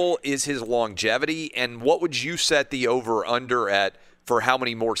remarkable is his longevity, and what would you set the over-under at for how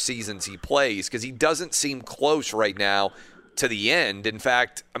many more seasons he plays? Because he doesn't seem close right now to the end. In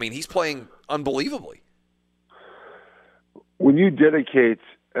fact, I mean, he's playing unbelievably. When you dedicate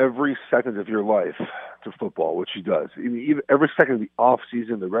every second of your life to football, which he does, even every second of the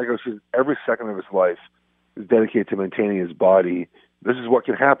off-season, the regular season, every second of his life is dedicated to maintaining his body, this is what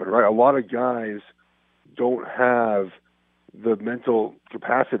can happen, right? A lot of guys don't have the mental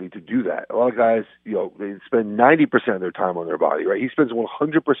capacity to do that. A lot of guys, they spend 90% of their time on their body, right? He spends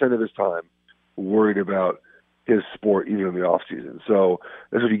 100% of his time worried about his sport, even in the off season. So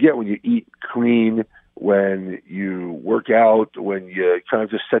that's what you get when you eat clean, when you work out, when you kind of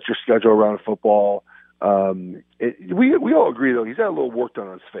just set your schedule around football. We all agree, though, he's got a little work done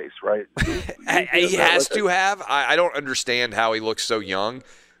on his face, right? He has to have. I don't understand how he looks so young.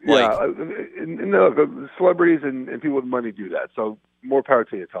 Yeah, and celebrities and people with money do that. So more power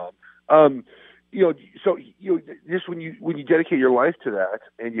to you, Tom. Just when you dedicate your life to that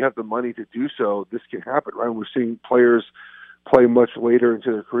and you have the money to do so, this can happen, right? We're seeing players play much later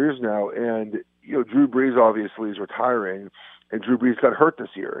into their careers now, and Drew Brees obviously is retiring, and Drew Brees got hurt this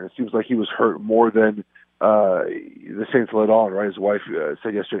year, and it seems like he was hurt more than the Saints let on, right? His wife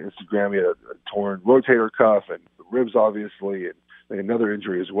said yesterday on Instagram he had a torn rotator cuff and ribs, obviously, and another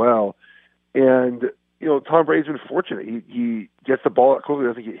injury as well. And, Tom Brady's been fortunate. He gets the ball out quickly,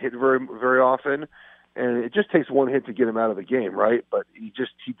 doesn't get hit very, very often. And it just takes one hit to get him out of the game, right? But he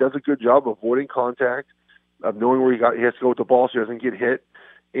does a good job of avoiding contact, of knowing where he has to go with the ball so he doesn't get hit,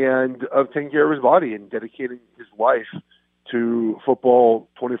 and of taking care of his body and dedicating his life to football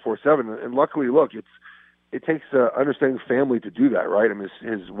 24/7. And luckily, look, it takes an understanding family to do that, right? I mean,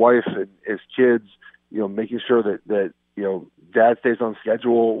 his wife and his kids, making sure that dad stays on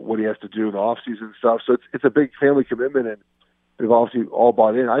schedule, what he has to do in the off-season stuff. So it's a big family commitment, and they've obviously all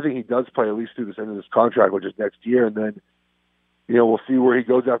bought in. I think he does play at least through this end of this contract, which is next year, and then, we'll see where he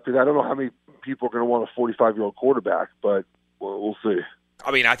goes after that. I don't know how many people are going to want a 45-year-old quarterback, but we'll see.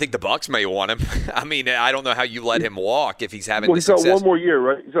 I mean, I think the Bucs may want him. I mean, I don't know how you let him walk if he's having the success. He's got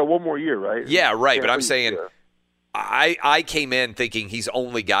one more year, right? Yeah, right, yeah, but I'm saying I came in thinking he's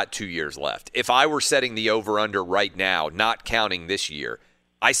only got 2 years left. If I were setting the over-under right now, not counting this year,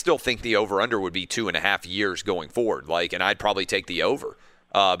 I still think the over-under would be 2.5 years going forward. And I'd probably take the over.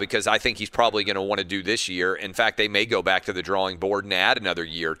 because I think he's probably going to want to do this year. In fact, they may go back to the drawing board and add another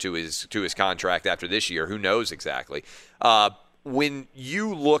year to his contract after this year. Who knows exactly? When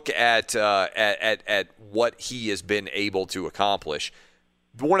you look at what he has been able to accomplish,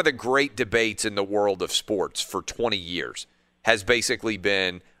 one of the great debates in the world of sports for 20 years has basically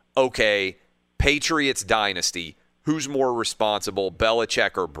been, okay, Patriots dynasty, who's more responsible,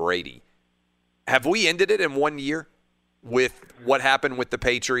 Belichick or Brady? Have we ended it in 1 year with what happened with the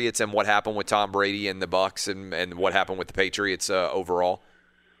Patriots and what happened with Tom Brady and the Bucs and what happened with the Patriots overall?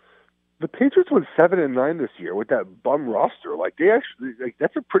 The Patriots went 7-9 this year with that bum roster.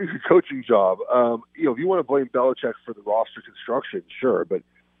 That's a pretty good coaching job. If you want to blame Belichick for the roster construction, sure, but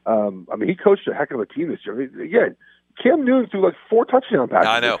he coached a heck of a team this year. Again, Cam Newton threw 4 touchdown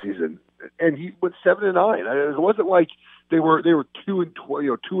passes this season, and he went 7-9. It wasn't like they were 2-14.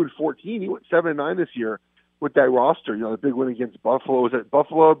 He went 7-9 this year with that roster. The big win against Buffalo, was it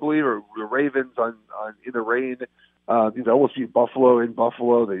Buffalo, I believe, or the Ravens on in the rain. They almost beat Buffalo in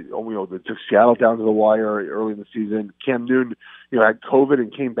Buffalo. They took Seattle down to the wire early in the season. Cam Newton, had COVID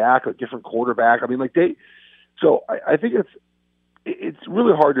and came back, a different quarterback. So I think it's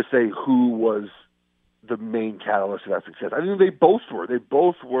really hard to say who was the main catalyst of that success. I think they both were. They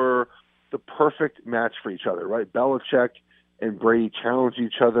both were the perfect match for each other, right? Belichick and Brady challenged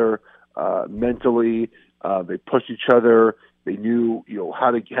each other mentally. They pushed each other. They knew,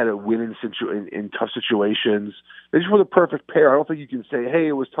 how to win in tough situations. They just were the perfect pair. I don't think you can say, hey,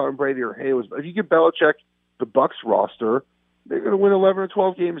 it was Tom Brady, or hey, it was. If you give Belichick the Bucs roster, they're going to win 11 or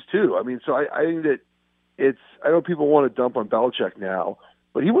 12 games too. So I think that I know people want to dump on Belichick now,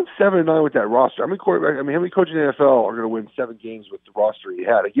 but he went 7-9 with that roster. How many coaches in the NFL are going to win 7 games with the roster he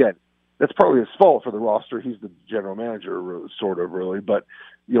had? Again, that's partly his fault for the roster. He's the general manager, sort of, really. But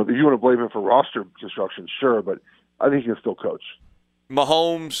if you want to blame him for roster construction, sure, but I think he can still coach.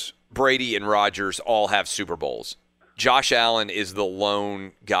 Mahomes, Brady, and Rodgers all have Super Bowls. Josh Allen is the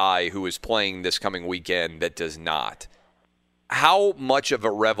lone guy who is playing this coming weekend that does not. How much of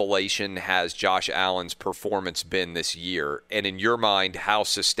a revelation has Josh Allen's performance been this year? And in your mind, how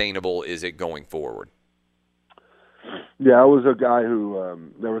sustainable is it going forward? Yeah, I was a guy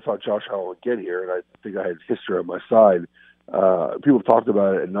who never thought Josh Allen would get here, and I think I had history on my side. People talked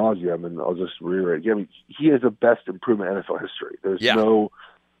about it ad nauseum, and I'll just reiterate again. He has the best improvement in NFL history. There's no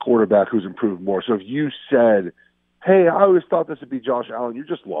quarterback who's improved more. So if you said, hey, I always thought this would be Josh Allen, you're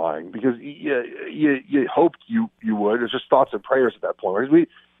just lying, because you hoped you would. It's just thoughts and prayers at that point. Right?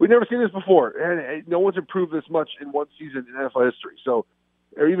 We've never seen this before, and no one's improved this much in one season in NFL history. So,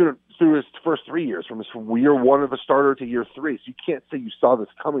 or even through his first 3 years, from year 1 of a starter to year 3. So you can't say you saw this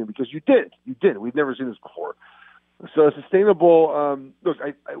coming, because you did. You did. We've never seen this before. So sustainable. Look,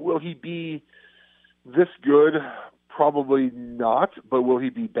 will he be this good? Probably not. But will he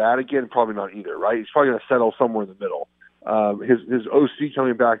be bad again? Probably not either. Right? He's probably going to settle somewhere in the middle. His OC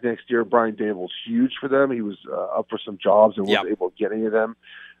coming back next year, Brian Daboll's huge for them. He was up for some jobs and wasn't able to get any of them.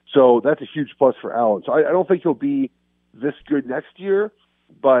 So that's a huge plus for Allen. So I don't think he'll be this good next year,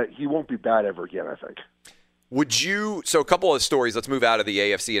 but he won't be bad ever again, I think. So a couple of stories. Let's move out of the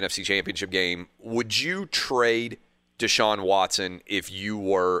AFC-NFC championship game. Would you trade Deshaun Watson if you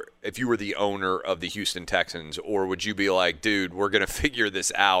were the owner of the Houston Texans, or would you be like, dude, we're going to figure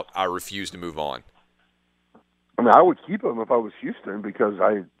this out, I refuse to move on? I would keep him if I was Houston, because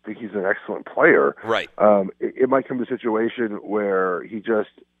I think he's an excellent player. Right. It might come to a situation where he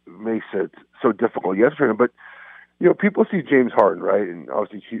just makes it so difficult. Yes, for him, but people see James Harden, right, and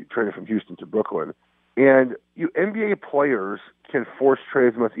obviously traded from Houston to Brooklyn, and NBA players can force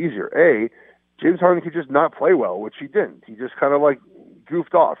trades much easier. James Harden could just not play well, which he didn't. He just kind of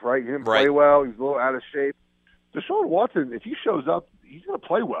goofed off, right? He didn't play well. He was a little out of shape. Deshaun Watson, if he shows up, he's going to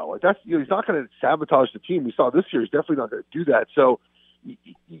play well. He's not going to sabotage the team. We saw this year. He's definitely not going to do that. So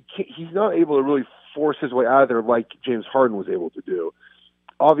he's not able to really force his way out of there like James Harden was able to do.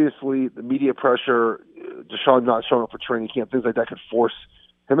 Obviously, the media pressure, Deshaun not showing up for training camp, things like that could force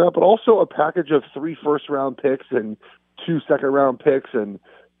him out. But also a package of 3 first-round picks and 2 second-round picks and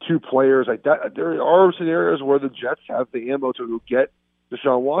 2 players like that. There are scenarios where the Jets have the ammo to get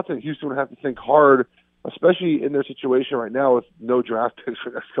Deshaun Watson. Houston would have to think hard, especially in their situation right now with no draft picks for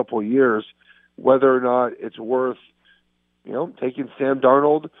the next couple of years, whether or not it's worth, taking Sam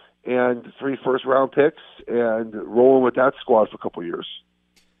Darnold and 3 first-round picks and rolling with that squad for a couple of years.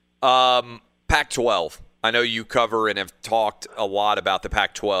 Pac-12. I know you cover and have talked a lot about the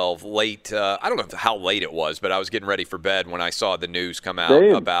Pac-12 late. I don't know how late it was, but I was getting ready for bed when I saw the news come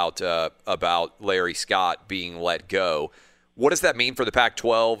out about Larry Scott being let go. What does that mean for the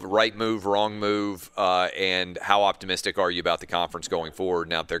Pac-12? Right move, wrong move, and how optimistic are you about the conference going forward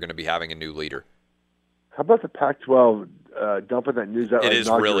now that they're going to be having a new leader? How about the Pac-12 dumping that news out? It is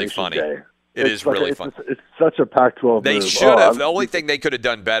really funny. Day? It is really fun. It's such a Pac-12 They move. should have. The only thing they could have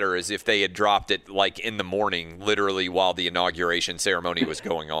done better is if they had dropped it like in the morning, literally while the inauguration ceremony was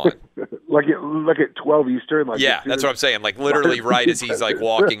going on. like at 12 Eastern? That's what I'm saying. Like literally right as he's like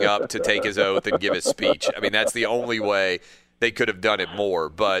walking up to take his oath and give his speech. I mean, that's the only way they could have done it more.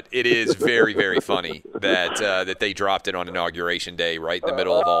 But it is very, very funny that they dropped it on Inauguration Day right in the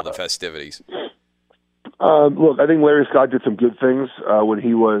middle of all the festivities. Look, I think Larry Scott did some good things when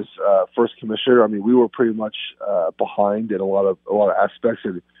he was first commissioner. I mean, we were pretty much behind in a lot of aspects,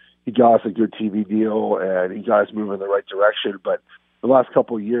 and he got us a good TV deal, and he got us moving in the right direction. But the last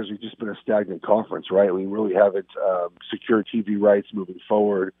couple of years, we've just been a stagnant conference, right? We really haven't secured TV rights moving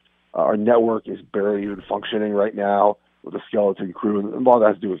forward. Our network is barely even functioning right now with a skeleton crew, and a lot of that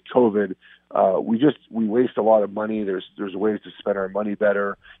has to do with COVID. We waste a lot of money. There's ways to spend our money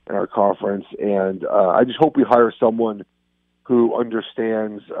better in our conference, and I just hope we hire someone who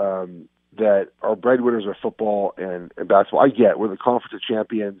understands that our breadwinners are football and basketball. I get we're the conference of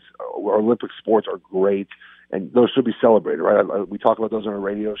champions. Our Olympic sports are great, and those should be celebrated, right? We talk about those on a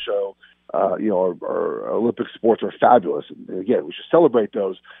radio show. Our Olympic sports are fabulous, and again, we should celebrate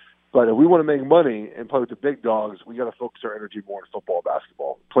those. But if we want to make money and play with the big dogs, we got to focus our energy more on football and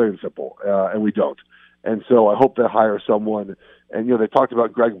basketball, plain and simple, and we don't. And so I hope they hire someone. And they talked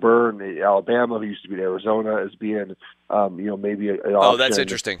about Greg Byrne, Alabama, who used to be at Arizona, as being, maybe an option. Oh, that's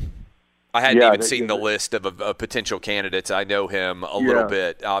interesting. I hadn't even seen the list of potential candidates. I know him a little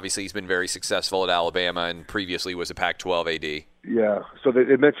bit. Obviously, he's been very successful at Alabama, and previously was a Pac-12 AD. Yeah, so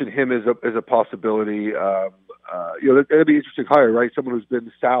they mentioned him as a possibility. That'd be an interesting hire, right? Someone who's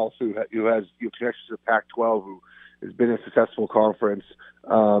been South, who has connections to the Pac-12, who has been in a successful conference.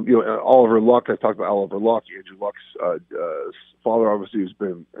 Oliver Luck. I talked about Oliver Luck, Andrew Luck's father, obviously, who's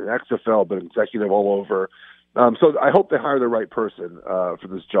been an XFL, been executive all over. So I hope they hire the right person for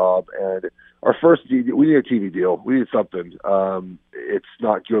this job. And our first, we need a TV deal. We need something. It's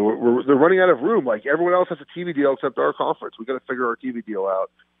not good. They're running out of room. Like everyone else has a TV deal except our conference. We got to figure our TV deal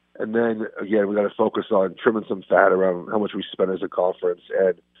out. And then again, we got to focus on trimming some fat around how much we spend as a conference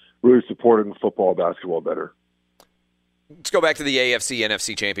and really supporting football and basketball better. Let's go back to the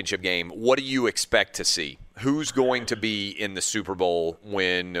AFC-NFC championship game. What do you expect to see? Who's going to be in the Super Bowl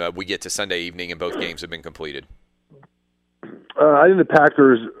when we get to Sunday evening and both games have been completed? I think the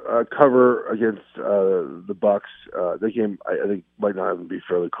Packers cover against the Bucks. The game, I think, might not even be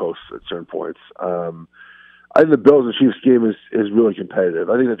fairly close at certain points. I think the Bills and Chiefs game is really competitive.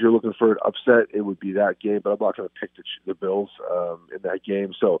 I think if you're looking for an upset, it would be that game, but I'm not going to pick the Bills in that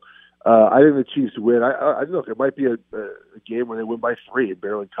game. So I think the Chiefs win. I look, it might be a game where they win by 3 and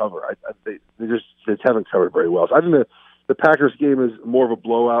barely cover. They just haven't covered very well. So I think the Packers game is more of a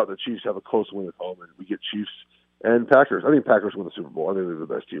blowout. The Chiefs have a close win at home, and we get Chiefs and Packers. I think Packers win the Super Bowl. I think they're the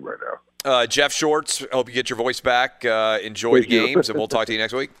best team right now. Jeff Shorts, hope you get your voice back. Enjoy the games, and we'll talk to you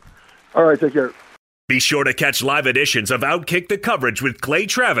next week. All right, take care. Be sure to catch live editions of Outkick the Coverage with Clay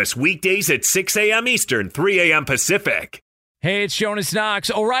Travis weekdays at 6 a.m. Eastern, 3 a.m. Pacific. Hey, it's Jonas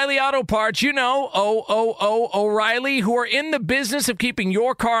Knox. O'Reilly Auto Parts, O'Reilly, who are in the business of keeping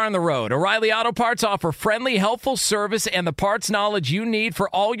your car on the road. O'Reilly Auto Parts offer friendly, helpful service and the parts knowledge you need for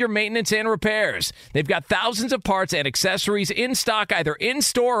all your maintenance and repairs. They've got thousands of parts and accessories in stock, either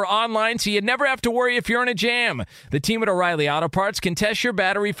in-store or online, so you never have to worry if you're in a jam. The team at O'Reilly Auto Parts can test your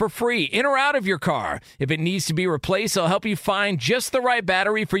battery for free, in or out of your car. If it needs to be replaced, they'll help you find just the right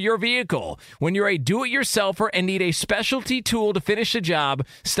battery for your vehicle. When you're a do-it-yourselfer and need a specialty tool to finish the job,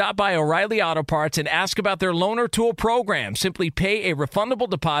 stop by O'Reilly Auto Parts and ask about their loaner tool program. Simply pay a refundable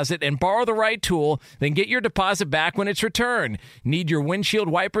deposit and borrow the right tool, then get your deposit back when it's returned. Need your windshield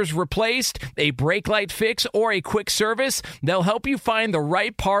wipers replaced, a brake light fix, or a quick service? They'll help you find the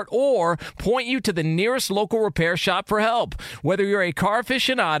right part or point you to the nearest local repair shop for help. Whether you're a car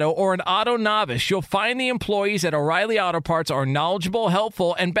aficionado or an auto novice, you'll find the employees at O'Reilly Auto Parts are knowledgeable,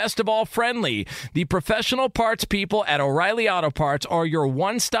 helpful, and best of all, friendly. The professional parts people at O'Reilly Auto Parts are your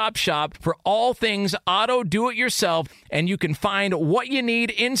one-stop shop for all things auto do-it-yourself, and you can find what you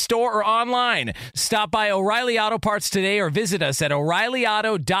need in-store or online. Stop by O'Reilly Auto Parts today or visit us at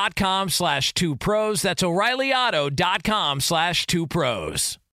O'ReillyAuto.com/2pros. That's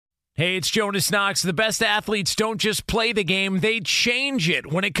O'ReillyAuto.com/2pros. Hey, it's Jonas Knox. The best athletes don't just play the game, they change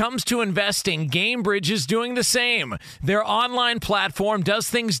it. When it comes to investing, GameBridge is doing the same. Their online platform does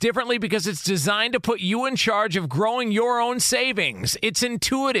things differently because it's designed to put you in charge of growing your own savings. It's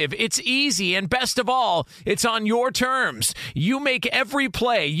intuitive, it's easy, and best of all, it's on your terms. You make every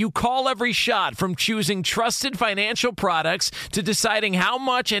play, you call every shot, from choosing trusted financial products to deciding how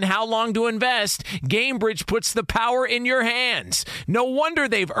much and how long to invest. GameBridge puts the power in your hands. No wonder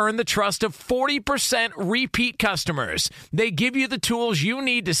they've earned the trust of 40% repeat customers. They give you the tools you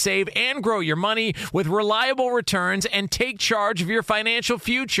need to save and grow your money with reliable returns and take charge of your financial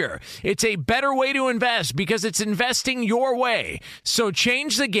future. It's a better way to invest because it's investing your way. So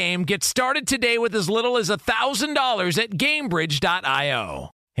change the game. Get started today with as little as $1,000 at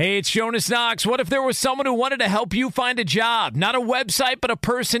GameBridge.io. Hey, it's Jonas Knox. What if there was someone who wanted to help you find a job? Not a website, but a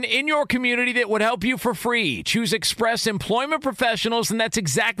person in your community that would help you for free. Choose Express Employment Professionals, and that's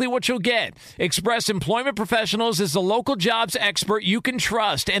exactly what you'll get. Express Employment Professionals is the local jobs expert you can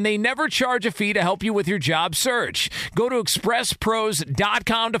trust, and they never charge a fee to help you with your job search. Go to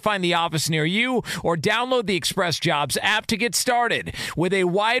expresspros.com to find the office near you, or download the Express Jobs app to get started. With a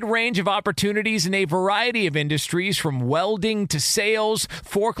wide range of opportunities in a variety of industries, from welding to sales,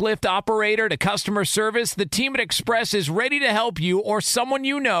 forklift operator to customer service, the team at Express is ready to help you or someone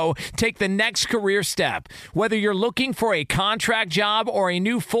you know take the next career step. Whether you're looking for a contract job or a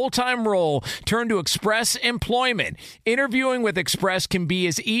new full-time role, turn to Express Employment. Interviewing with Express can be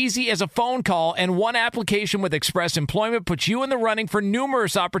as easy as a phone call, and one application with Express Employment puts you in the running for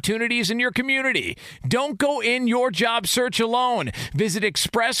numerous opportunities in your community. Don't go in your job search alone. Visit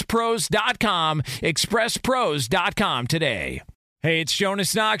expresspros.com, expresspros.com today. Hey, it's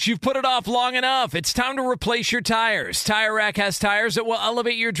Jonas Knox. You've put it off long enough. It's time to replace your tires. Tire Rack has tires that will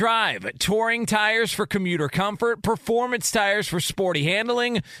elevate your drive. Touring tires for commuter comfort, performance tires for sporty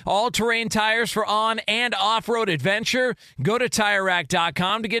handling, all-terrain tires for on- and off-road adventure. Go to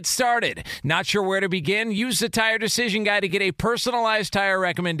TireRack.com to get started. Not sure where to begin? Use the Tire Decision Guide to get a personalized tire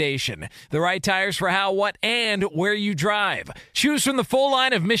recommendation. The right tires for how, what, and where you drive. Choose from the full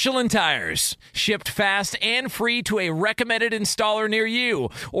line of Michelin tires. Shipped fast and free to a recommended installer near you,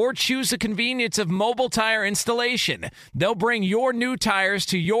 or choose the convenience of mobile tire installation. They'll bring your new tires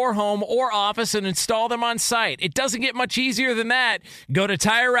to your home or office and install them on site. It doesn't get much easier than that. Go to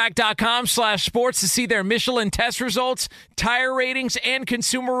TireRack.com/sports to see their Michelin test results, tire ratings, and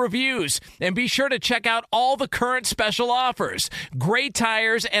consumer reviews. And be sure to check out all the current special offers. Great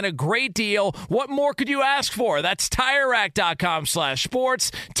tires and a great deal. What more could you ask for? That's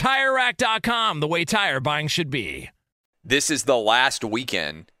TireRack.com/sports. TireRack.com, the way tire buying should be. This is the last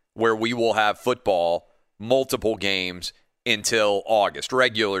weekend where we will have football, multiple games until August.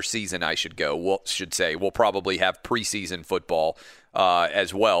 Regular season, I should say. We'll probably have preseason football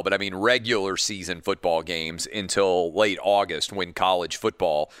as well. But I mean regular season football games until late August when college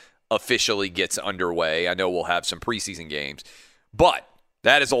football officially gets underway. I know we'll have some preseason games. But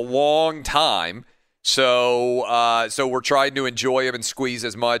that is a long time. So we're trying to enjoy them and squeeze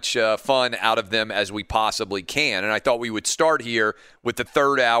as much fun out of them as we possibly can. And I thought we would start here with the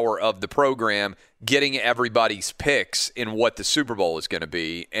third hour of the program, getting everybody's picks in what the Super Bowl is going to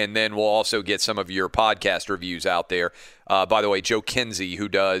be. And then we'll also get some of your podcast reviews out there. By the way, Joe Kinsey, who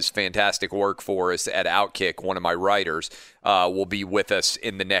does fantastic work for us at Outkick, one of my writers, will be with us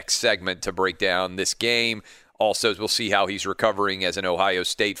in the next segment to break down this game. Also, we'll see how he's recovering as an Ohio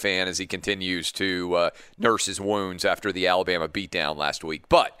State fan as he continues to nurse his wounds after the Alabama beatdown last week.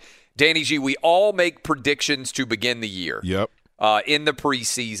 But, Danny G, we all make predictions to begin the year. Yep. In the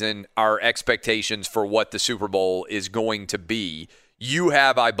preseason, our expectations for what the Super Bowl is going to be. You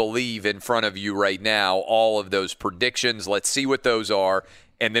have, I believe, in front of you right now all of those predictions. Let's see what those are.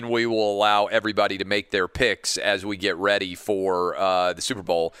 And then we will allow everybody to make their picks as we get ready for the Super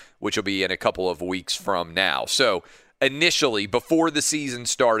Bowl, which will be in a couple of weeks from now. So initially, before the season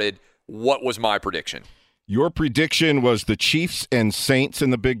started, what was my prediction? Your prediction was the Chiefs and Saints in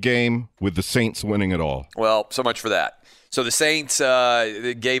the big game, with the Saints winning it all. Well, so much for that. So the Saints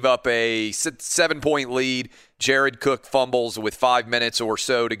gave up a 7-point lead. Jared Cook fumbles with 5 minutes or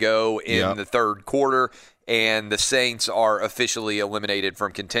so to go in the third quarter. And the Saints are officially eliminated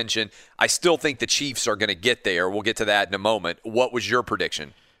from contention. I still think the Chiefs are going to get there. We'll get to that in a moment. What was your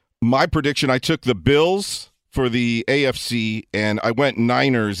prediction? My prediction, I took the Bills for the AFC, and I went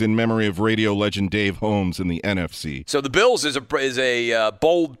Niners in memory of radio legend Dave Holmes in the NFC. So the Bills is a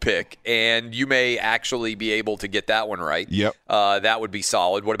bold pick, and you may actually be able to get that one right. Yep. That would be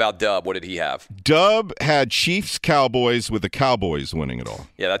solid. What about Dub? What did he have? Dub had Chiefs-Cowboys with the Cowboys winning it all.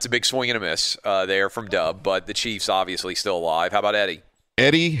 Yeah, that's a big swing and a miss there from Dub, but the Chiefs obviously still alive. How about Eddie?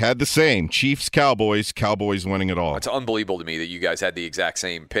 Eddie had the same. Chiefs, Cowboys, Cowboys winning it all. It's unbelievable to me that you guys had the exact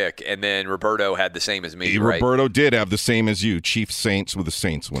same pick, and then Roberto had the same as me, right? Roberto did have the same as you. Chiefs, Saints, with the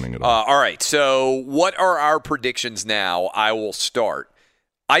Saints winning it all. All right, so what are our predictions now? I will start.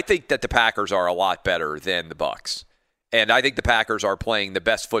 I think that the Packers are a lot better than the Bucs, and I think the Packers are playing the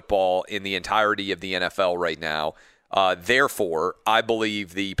best football in the entirety of the NFL right now. Therefore, I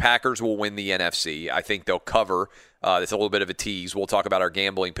believe the Packers will win the NFC. I think they'll cover. That's a little bit of a tease. We'll talk about our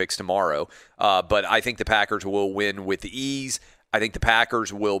gambling picks tomorrow. But I think the Packers will win with ease. I think the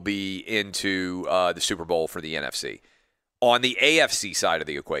Packers will be into the Super Bowl for the NFC. On the AFC side of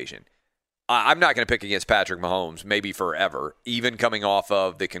the equation, I'm not going to pick against Patrick Mahomes, maybe forever, even coming off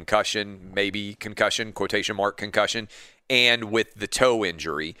of the concussion, maybe concussion, quotation mark concussion, and with the toe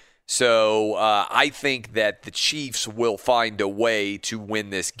injury. So I think that the Chiefs will find a way to win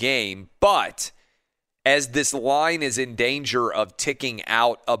this game. But as this line is in danger of ticking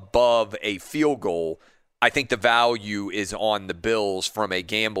out above a field goal, I think the value is on the Bills from a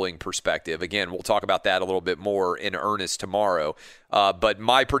gambling perspective. Again, we'll talk about that a little bit more in earnest tomorrow. But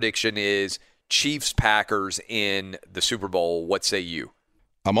my prediction is Chiefs-Packers in the Super Bowl. What say you?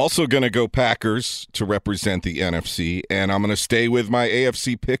 I'm also going to go Packers to represent the NFC, and I'm going to stay with my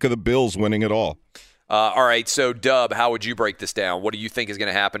AFC pick of the Bills winning it all. All right, so Dub, how would you break this down? What do you think is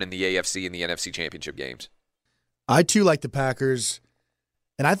going to happen in the AFC and the NFC championship games? I, too, like the Packers,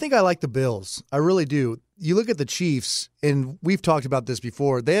 and I think I like the Bills. I really do. You look at the Chiefs, and we've talked about this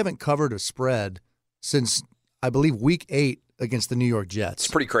before. They haven't covered a spread since, I believe, Week 8 against the New York Jets.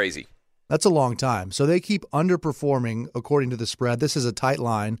 It's pretty crazy. That's a long time. So they keep underperforming according to the spread. This is a tight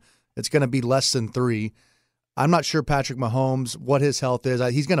line. It's going to be less than 3. I'm not sure Patrick Mahomes, what his health is.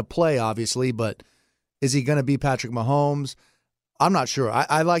 He's going to play, obviously, but is he going to be Patrick Mahomes? I'm not sure.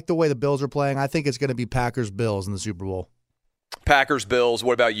 I like the way the Bills are playing. I think it's going to be Packers-Bills in the Super Bowl. Packers-Bills.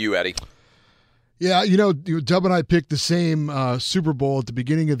 What about you, Eddie? Yeah, Dub and I picked the same Super Bowl at the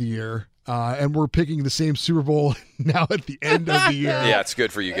beginning of the year. And we're picking the same Super Bowl now at the end of the year. Yeah, it's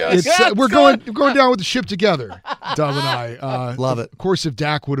good for you guys. We're going down with the ship together, Dub and I. Love it. Of course, if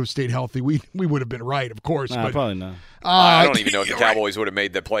Dak would have stayed healthy, we would have been right, of course. No, but probably not. I don't even know if the Cowboys would have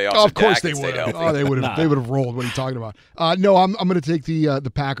made the playoffs. Of course Dak they would have. Oh, they would have. They would have rolled. What are you talking about? No, I'm going to take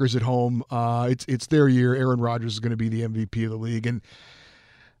the Packers at home. It's their year. Aaron Rodgers is going to be the MVP of the league, and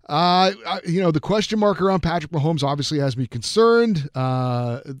the question mark around Patrick Mahomes obviously has me concerned.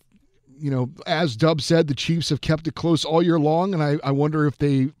 As Dub said, the Chiefs have kept it close all year long, and I wonder if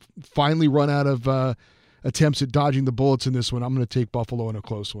they finally run out of attempts at dodging the bullets in this one. I'm going to take Buffalo in a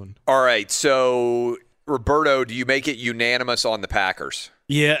close one. All right, so Roberto, do you make it unanimous on the Packers?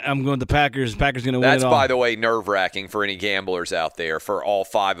 Yeah, I'm going the Packers. Packers going to win That's, it all. by the way, nerve-wracking for any gamblers out there for all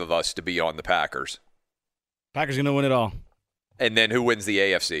 5 of us to be on the Packers. Packers going to win it all. And then who wins the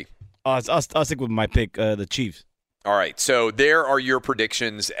AFC? I'll stick with my pick, the Chiefs. All right, so there are your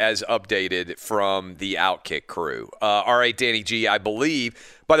predictions as updated from the Outkick crew. All right, Danny G, I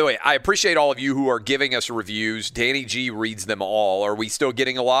believe. By the way, I appreciate all of you who are giving us reviews. Danny G reads them all. Are we still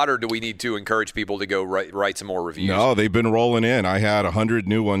getting a lot, or do we need to encourage people to go write some more reviews? No, they've been rolling in. I had 100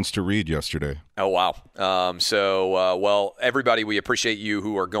 new ones to read yesterday. Oh, wow. Well, everybody, we appreciate you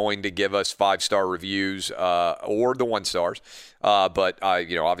who are going to give us 5-star reviews or the 1 stars. But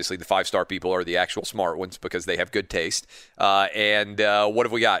obviously the 5-star people are the actual smart ones because they have good taste. And what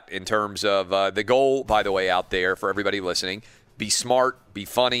have we got in terms of the goal, by the way, out there for everybody listening? Be smart, be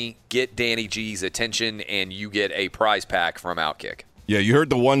funny, get Danny G's attention, and you get a prize pack from Outkick. Yeah, you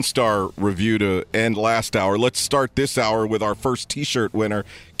heard the 1-star review to end last hour. Let's start this hour with our first T-shirt winner,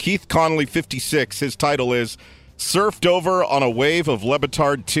 Keith Connolly, 56. His title is Surfed Over on a Wave of Le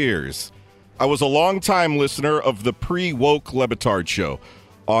Batard Tears. I was a long-time listener of the pre-woke Le Batard show.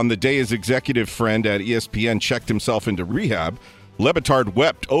 On the day his executive friend at ESPN checked himself into rehab, Le Batard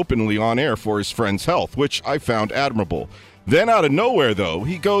wept openly on air for his friend's health, which I found admirable. Then out of nowhere, though,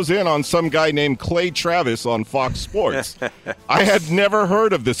 he goes in on some guy named Clay Travis on Fox Sports. I had never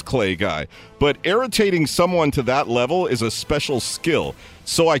heard of this Clay guy, but irritating someone to that level is a special skill,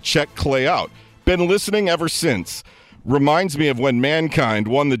 so I checked Clay out. Been listening ever since. Reminds me of when Mankind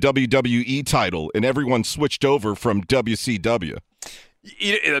won the WWE title and everyone switched over from WCW.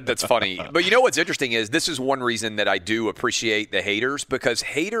 That's funny. But you know what's interesting is this is one reason that I do appreciate the haters, because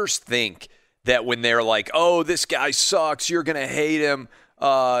haters think that when they're like, oh, this guy sucks, you're going to hate him.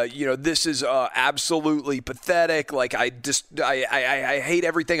 This is absolutely pathetic. Like, I hate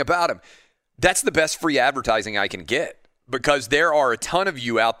everything about him. That's the best free advertising I can get, because there are a ton of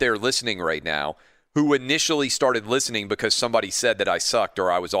you out there listening right now who initially started listening because somebody said that I sucked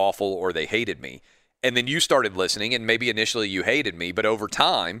or I was awful or they hated me. And then you started listening, and maybe initially you hated me, but over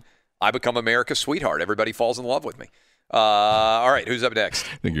time, I become America's sweetheart. Everybody falls in love with me. All right, who's up next?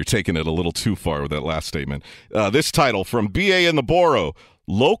 I think you're taking it a little too far with that last statement. This title from B.A. in the Borough,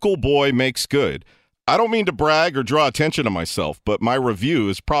 Local Boy Makes Good. I don't mean to brag or draw attention to myself, but my review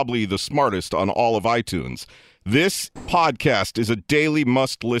is probably the smartest on all of iTunes. This podcast is a daily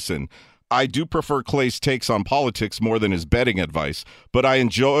must-listen. I do prefer Clay's takes on politics more than his betting advice, but I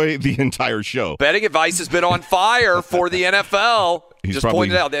enjoy the entire show. Betting advice has been on fire for the NFL. Just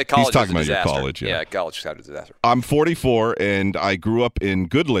pointed out that college he's talking is a about disaster. your college, Yeah, college is kind of a disaster. I'm 44, and I grew up in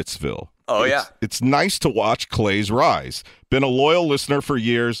Goodlettsville. Oh, yeah. It's nice to watch Clay's rise. Been a loyal listener for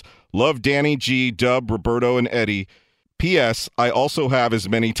years. Love Danny G, Dub, Roberto, and Eddie. P.S. I also have as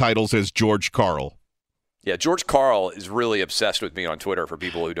many titles as George Karl. Yeah, George Karl is really obsessed with me on Twitter, for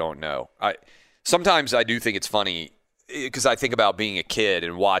people who don't know. Sometimes I do think it's funny because I think about being a kid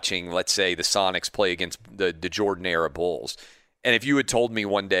and watching, let's say, the Sonics play against the Jordan-era Bulls. And if you had told me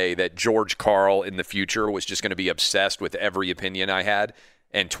one day that George Karl in the future was just going to be obsessed with every opinion I had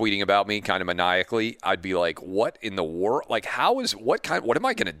and tweeting about me kind of maniacally, I'd be like, what in the world? Like, what am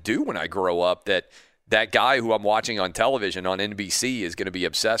I going to do when I grow up that guy who I'm watching on television on NBC is going to be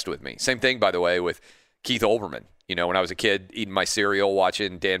obsessed with me? Same thing, by the way, with Keith Olbermann. You know, when I was a kid eating my cereal,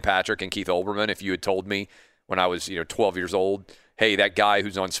 watching Dan Patrick and Keith Olbermann, if you had told me when I was, 12 years old, hey, that guy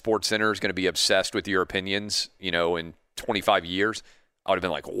who's on SportsCenter is going to be obsessed with your opinions, in 25 years, I would have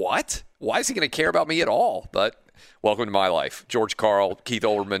been like, what? Why is he going to care about me at all? But welcome to my life. George Karl, Keith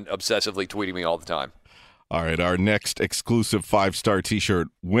Olbermann, obsessively tweeting me all the time. All right, our next exclusive 5-star T-shirt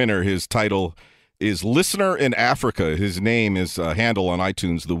winner, his title is Listener in Africa. His name is handle on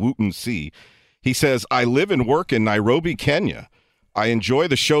iTunes, the Wooten C. He says, I live and work in Nairobi, Kenya. I enjoy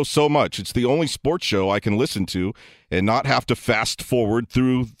the show so much. It's the only sports show I can listen to and not have to fast forward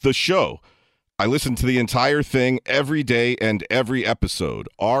through the show. I listen to the entire thing every day and every episode.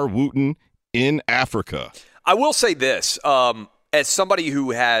 R. Wooten in Africa. I will say this, as somebody who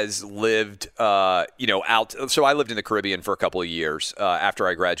has lived, out. So I lived in the Caribbean for a couple of years after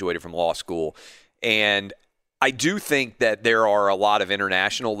I graduated from law school. And I do think that there are a lot of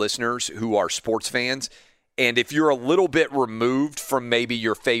international listeners who are sports fans. And if you're a little bit removed from maybe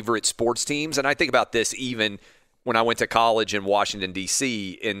your favorite sports teams, and I think about this even when I went to college in Washington,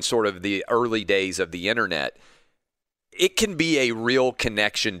 D.C., in sort of the early days of the internet, it can be a real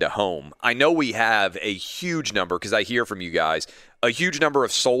connection to home. I know we have a huge number, because I hear from you guys, a huge number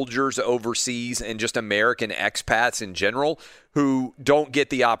of soldiers overseas and just American expats in general who don't get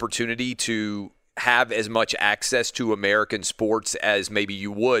the opportunity to have as much access to American sports as maybe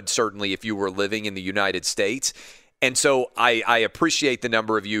you would, certainly if you were living in the United States. And so I appreciate the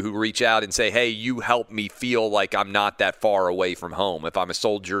number of you who reach out and say, hey, you help me feel like I'm not that far away from home. If I'm a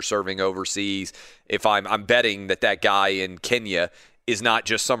soldier serving overseas, if I'm betting that guy in Kenya is not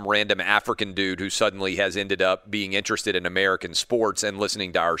just some random African dude who suddenly has ended up being interested in American sports and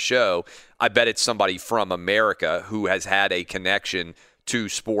listening to our show. I bet it's somebody from America who has had a connection to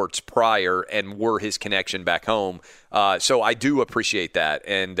sports prior and were his connection back home. So I do appreciate that.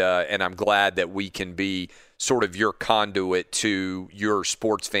 And I'm glad that we can be sort of your conduit to your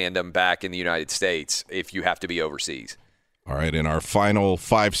sports fandom back in the United States if you have to be overseas. All right, and our final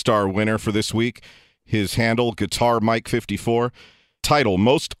 5-star winner for this week, his handle, Guitar Mike 54. Title,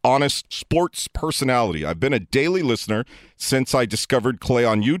 Most Honest Sports Personality. I've been a daily listener since I discovered Clay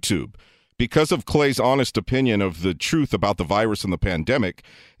on YouTube. Because of Clay's honest opinion of the truth about the virus and the pandemic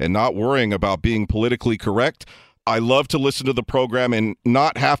and not worrying about being politically correct, I love to listen to the program and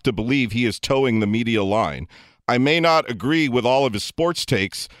not have to believe he is towing the media line. I may not agree with all of his sports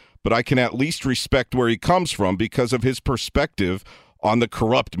takes, but I can at least respect where he comes from because of his perspective on the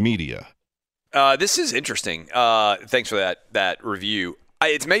corrupt media. This is interesting. Thanks for that review.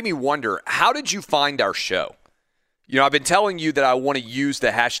 It's made me wonder, how did you find our show? I've been telling you that I want to use the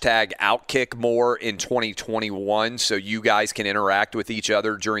hashtag Outkick more in 2021 so you guys can interact with each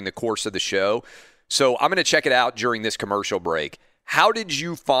other during the course of the show. So I'm going to check it out during this commercial break. How did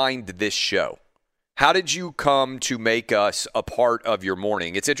you find this show? How did you come to make us a part of your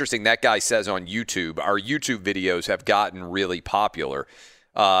morning? It's interesting. That guy says on YouTube, our YouTube videos have gotten really popular.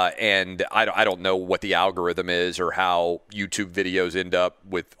 And I don't know what the algorithm is or how YouTube videos end up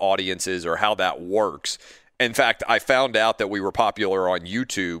with audiences or how that works. In fact, I found out that we were popular on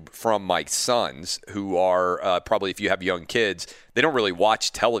YouTube from my sons, who are probably, if you have young kids, they don't really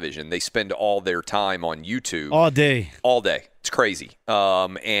watch television. They spend all their time on YouTube. All day. It's crazy.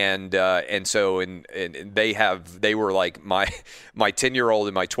 And so they were like, my 10-year-old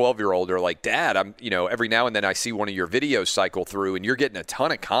and my 12-year-old are like, Dad, every now and then I see one of your videos cycle through and you're getting a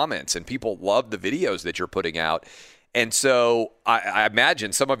ton of comments and people love the videos that you're putting out. And so I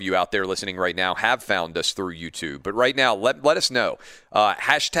imagine some of you out there listening right now have found us through YouTube. But right now, let us know.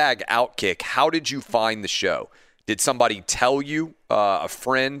 Hashtag Outkick. How did you find the show? Did somebody tell you, a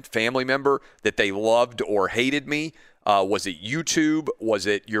friend, family member, that they loved or hated me? Was it YouTube? Was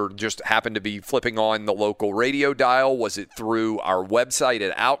it you just happened to be flipping on the local radio dial? Was it through our website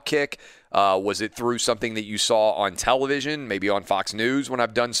at Outkick? Was it through something that you saw on television, maybe on Fox News when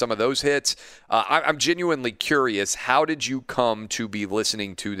I've done some of those hits? I'm genuinely curious. How did you come to be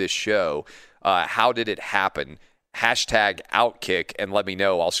listening to this show? How did it happen? Hashtag Outkick and let me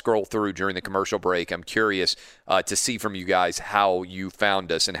know. I'll scroll through during the commercial break. I'm curious to see from you guys how you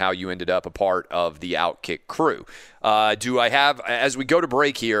found us and how you ended up a part of the Outkick crew. As we go to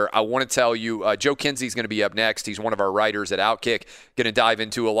break here, I want to tell you, Joe Kinsey's going to be up next. He's one of our writers at Outkick. Going to dive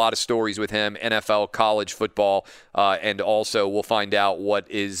into a lot of stories with him, NFL, college football, and also we'll find out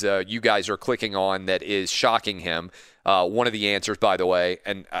what is you guys are clicking on that is shocking him. One of the answers, by the way,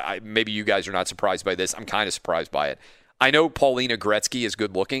 and maybe you guys are not surprised by this. I'm kind of surprised by it. I know Paulina Gretzky is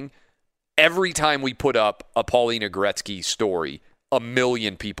good looking. Every time we put up a Paulina Gretzky story, 1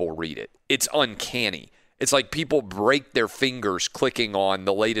 million people read it. It's uncanny. It's like people break their fingers clicking on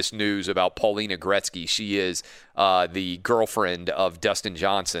the latest news about Paulina Gretzky. She is the girlfriend of Dustin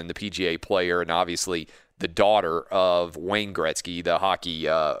Johnson, the PGA player, and obviously the daughter of Wayne Gretzky,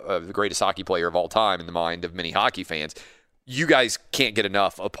 the greatest hockey player of all time in the mind of many hockey fans. You guys can't get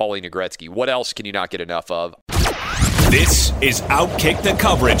enough of Paulina Gretzky. What else can you not get enough of? This is Outkick the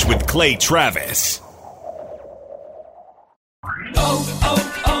Coverage with Clay Travis.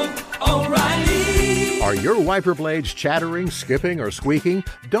 O'Reilly. Are your wiper blades chattering, skipping, or squeaking?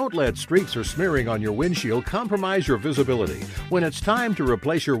 Don't let streaks or smearing on your windshield compromise your visibility. When it's time to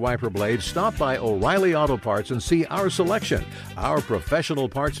replace your wiper blades, stop by O'Reilly Auto Parts and see our selection. Our professional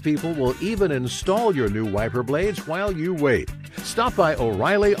parts people will even install your new wiper blades while you wait. Stop by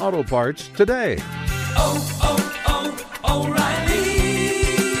O'Reilly Auto Parts today. O'Reilly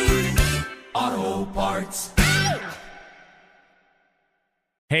Auto Parts.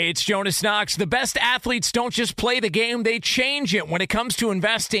 Hey, it's Jonas Knox. The best athletes don't just play the game, they change it. When it comes to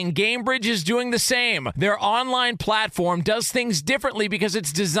investing, GameBridge is doing the same. Their online platform does things differently because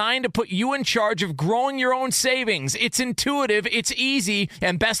it's designed to put you in charge of growing your own savings. It's intuitive, it's easy,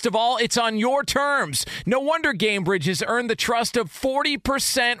 and best of all, it's on your terms. No wonder GameBridge has earned the trust of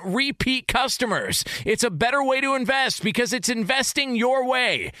 40% repeat customers. It's a better way to invest because it's investing your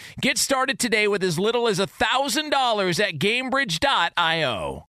way. Get started today with as little as $1,000 at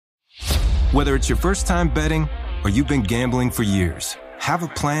GameBridge.io. Whether it's your first time betting or you've been gambling for years, have a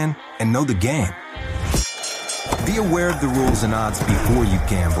plan and know the game. Be aware of the rules and odds before you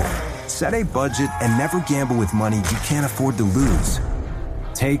gamble. Set a budget and never gamble with money you can't afford to lose.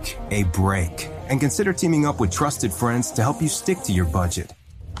 Take a break and consider teaming up with trusted friends to help you stick to your budget.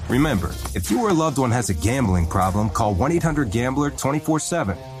 Remember, if you or a loved one has a gambling problem, call 1-800-GAMBLER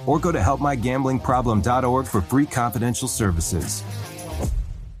 24/7 or go to helpmygamblingproblem.org for free confidential services.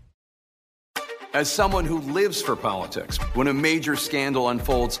 As someone who lives for politics, when a major scandal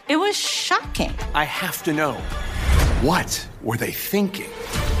unfolds, it was shocking. I have to know, what were they thinking?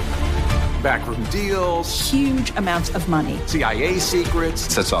 Backroom deals, huge amounts of money, CIA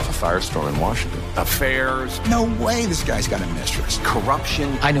secrets, sets off a firestorm in Washington, affairs. No way this guy's got a mistress.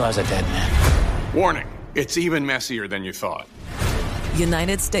 Corruption. I knew I was a dead man. Warning, it's even messier than you thought.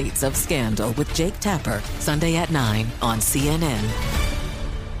 United States of Scandal with Jake Tapper, Sunday at 9 on CNN.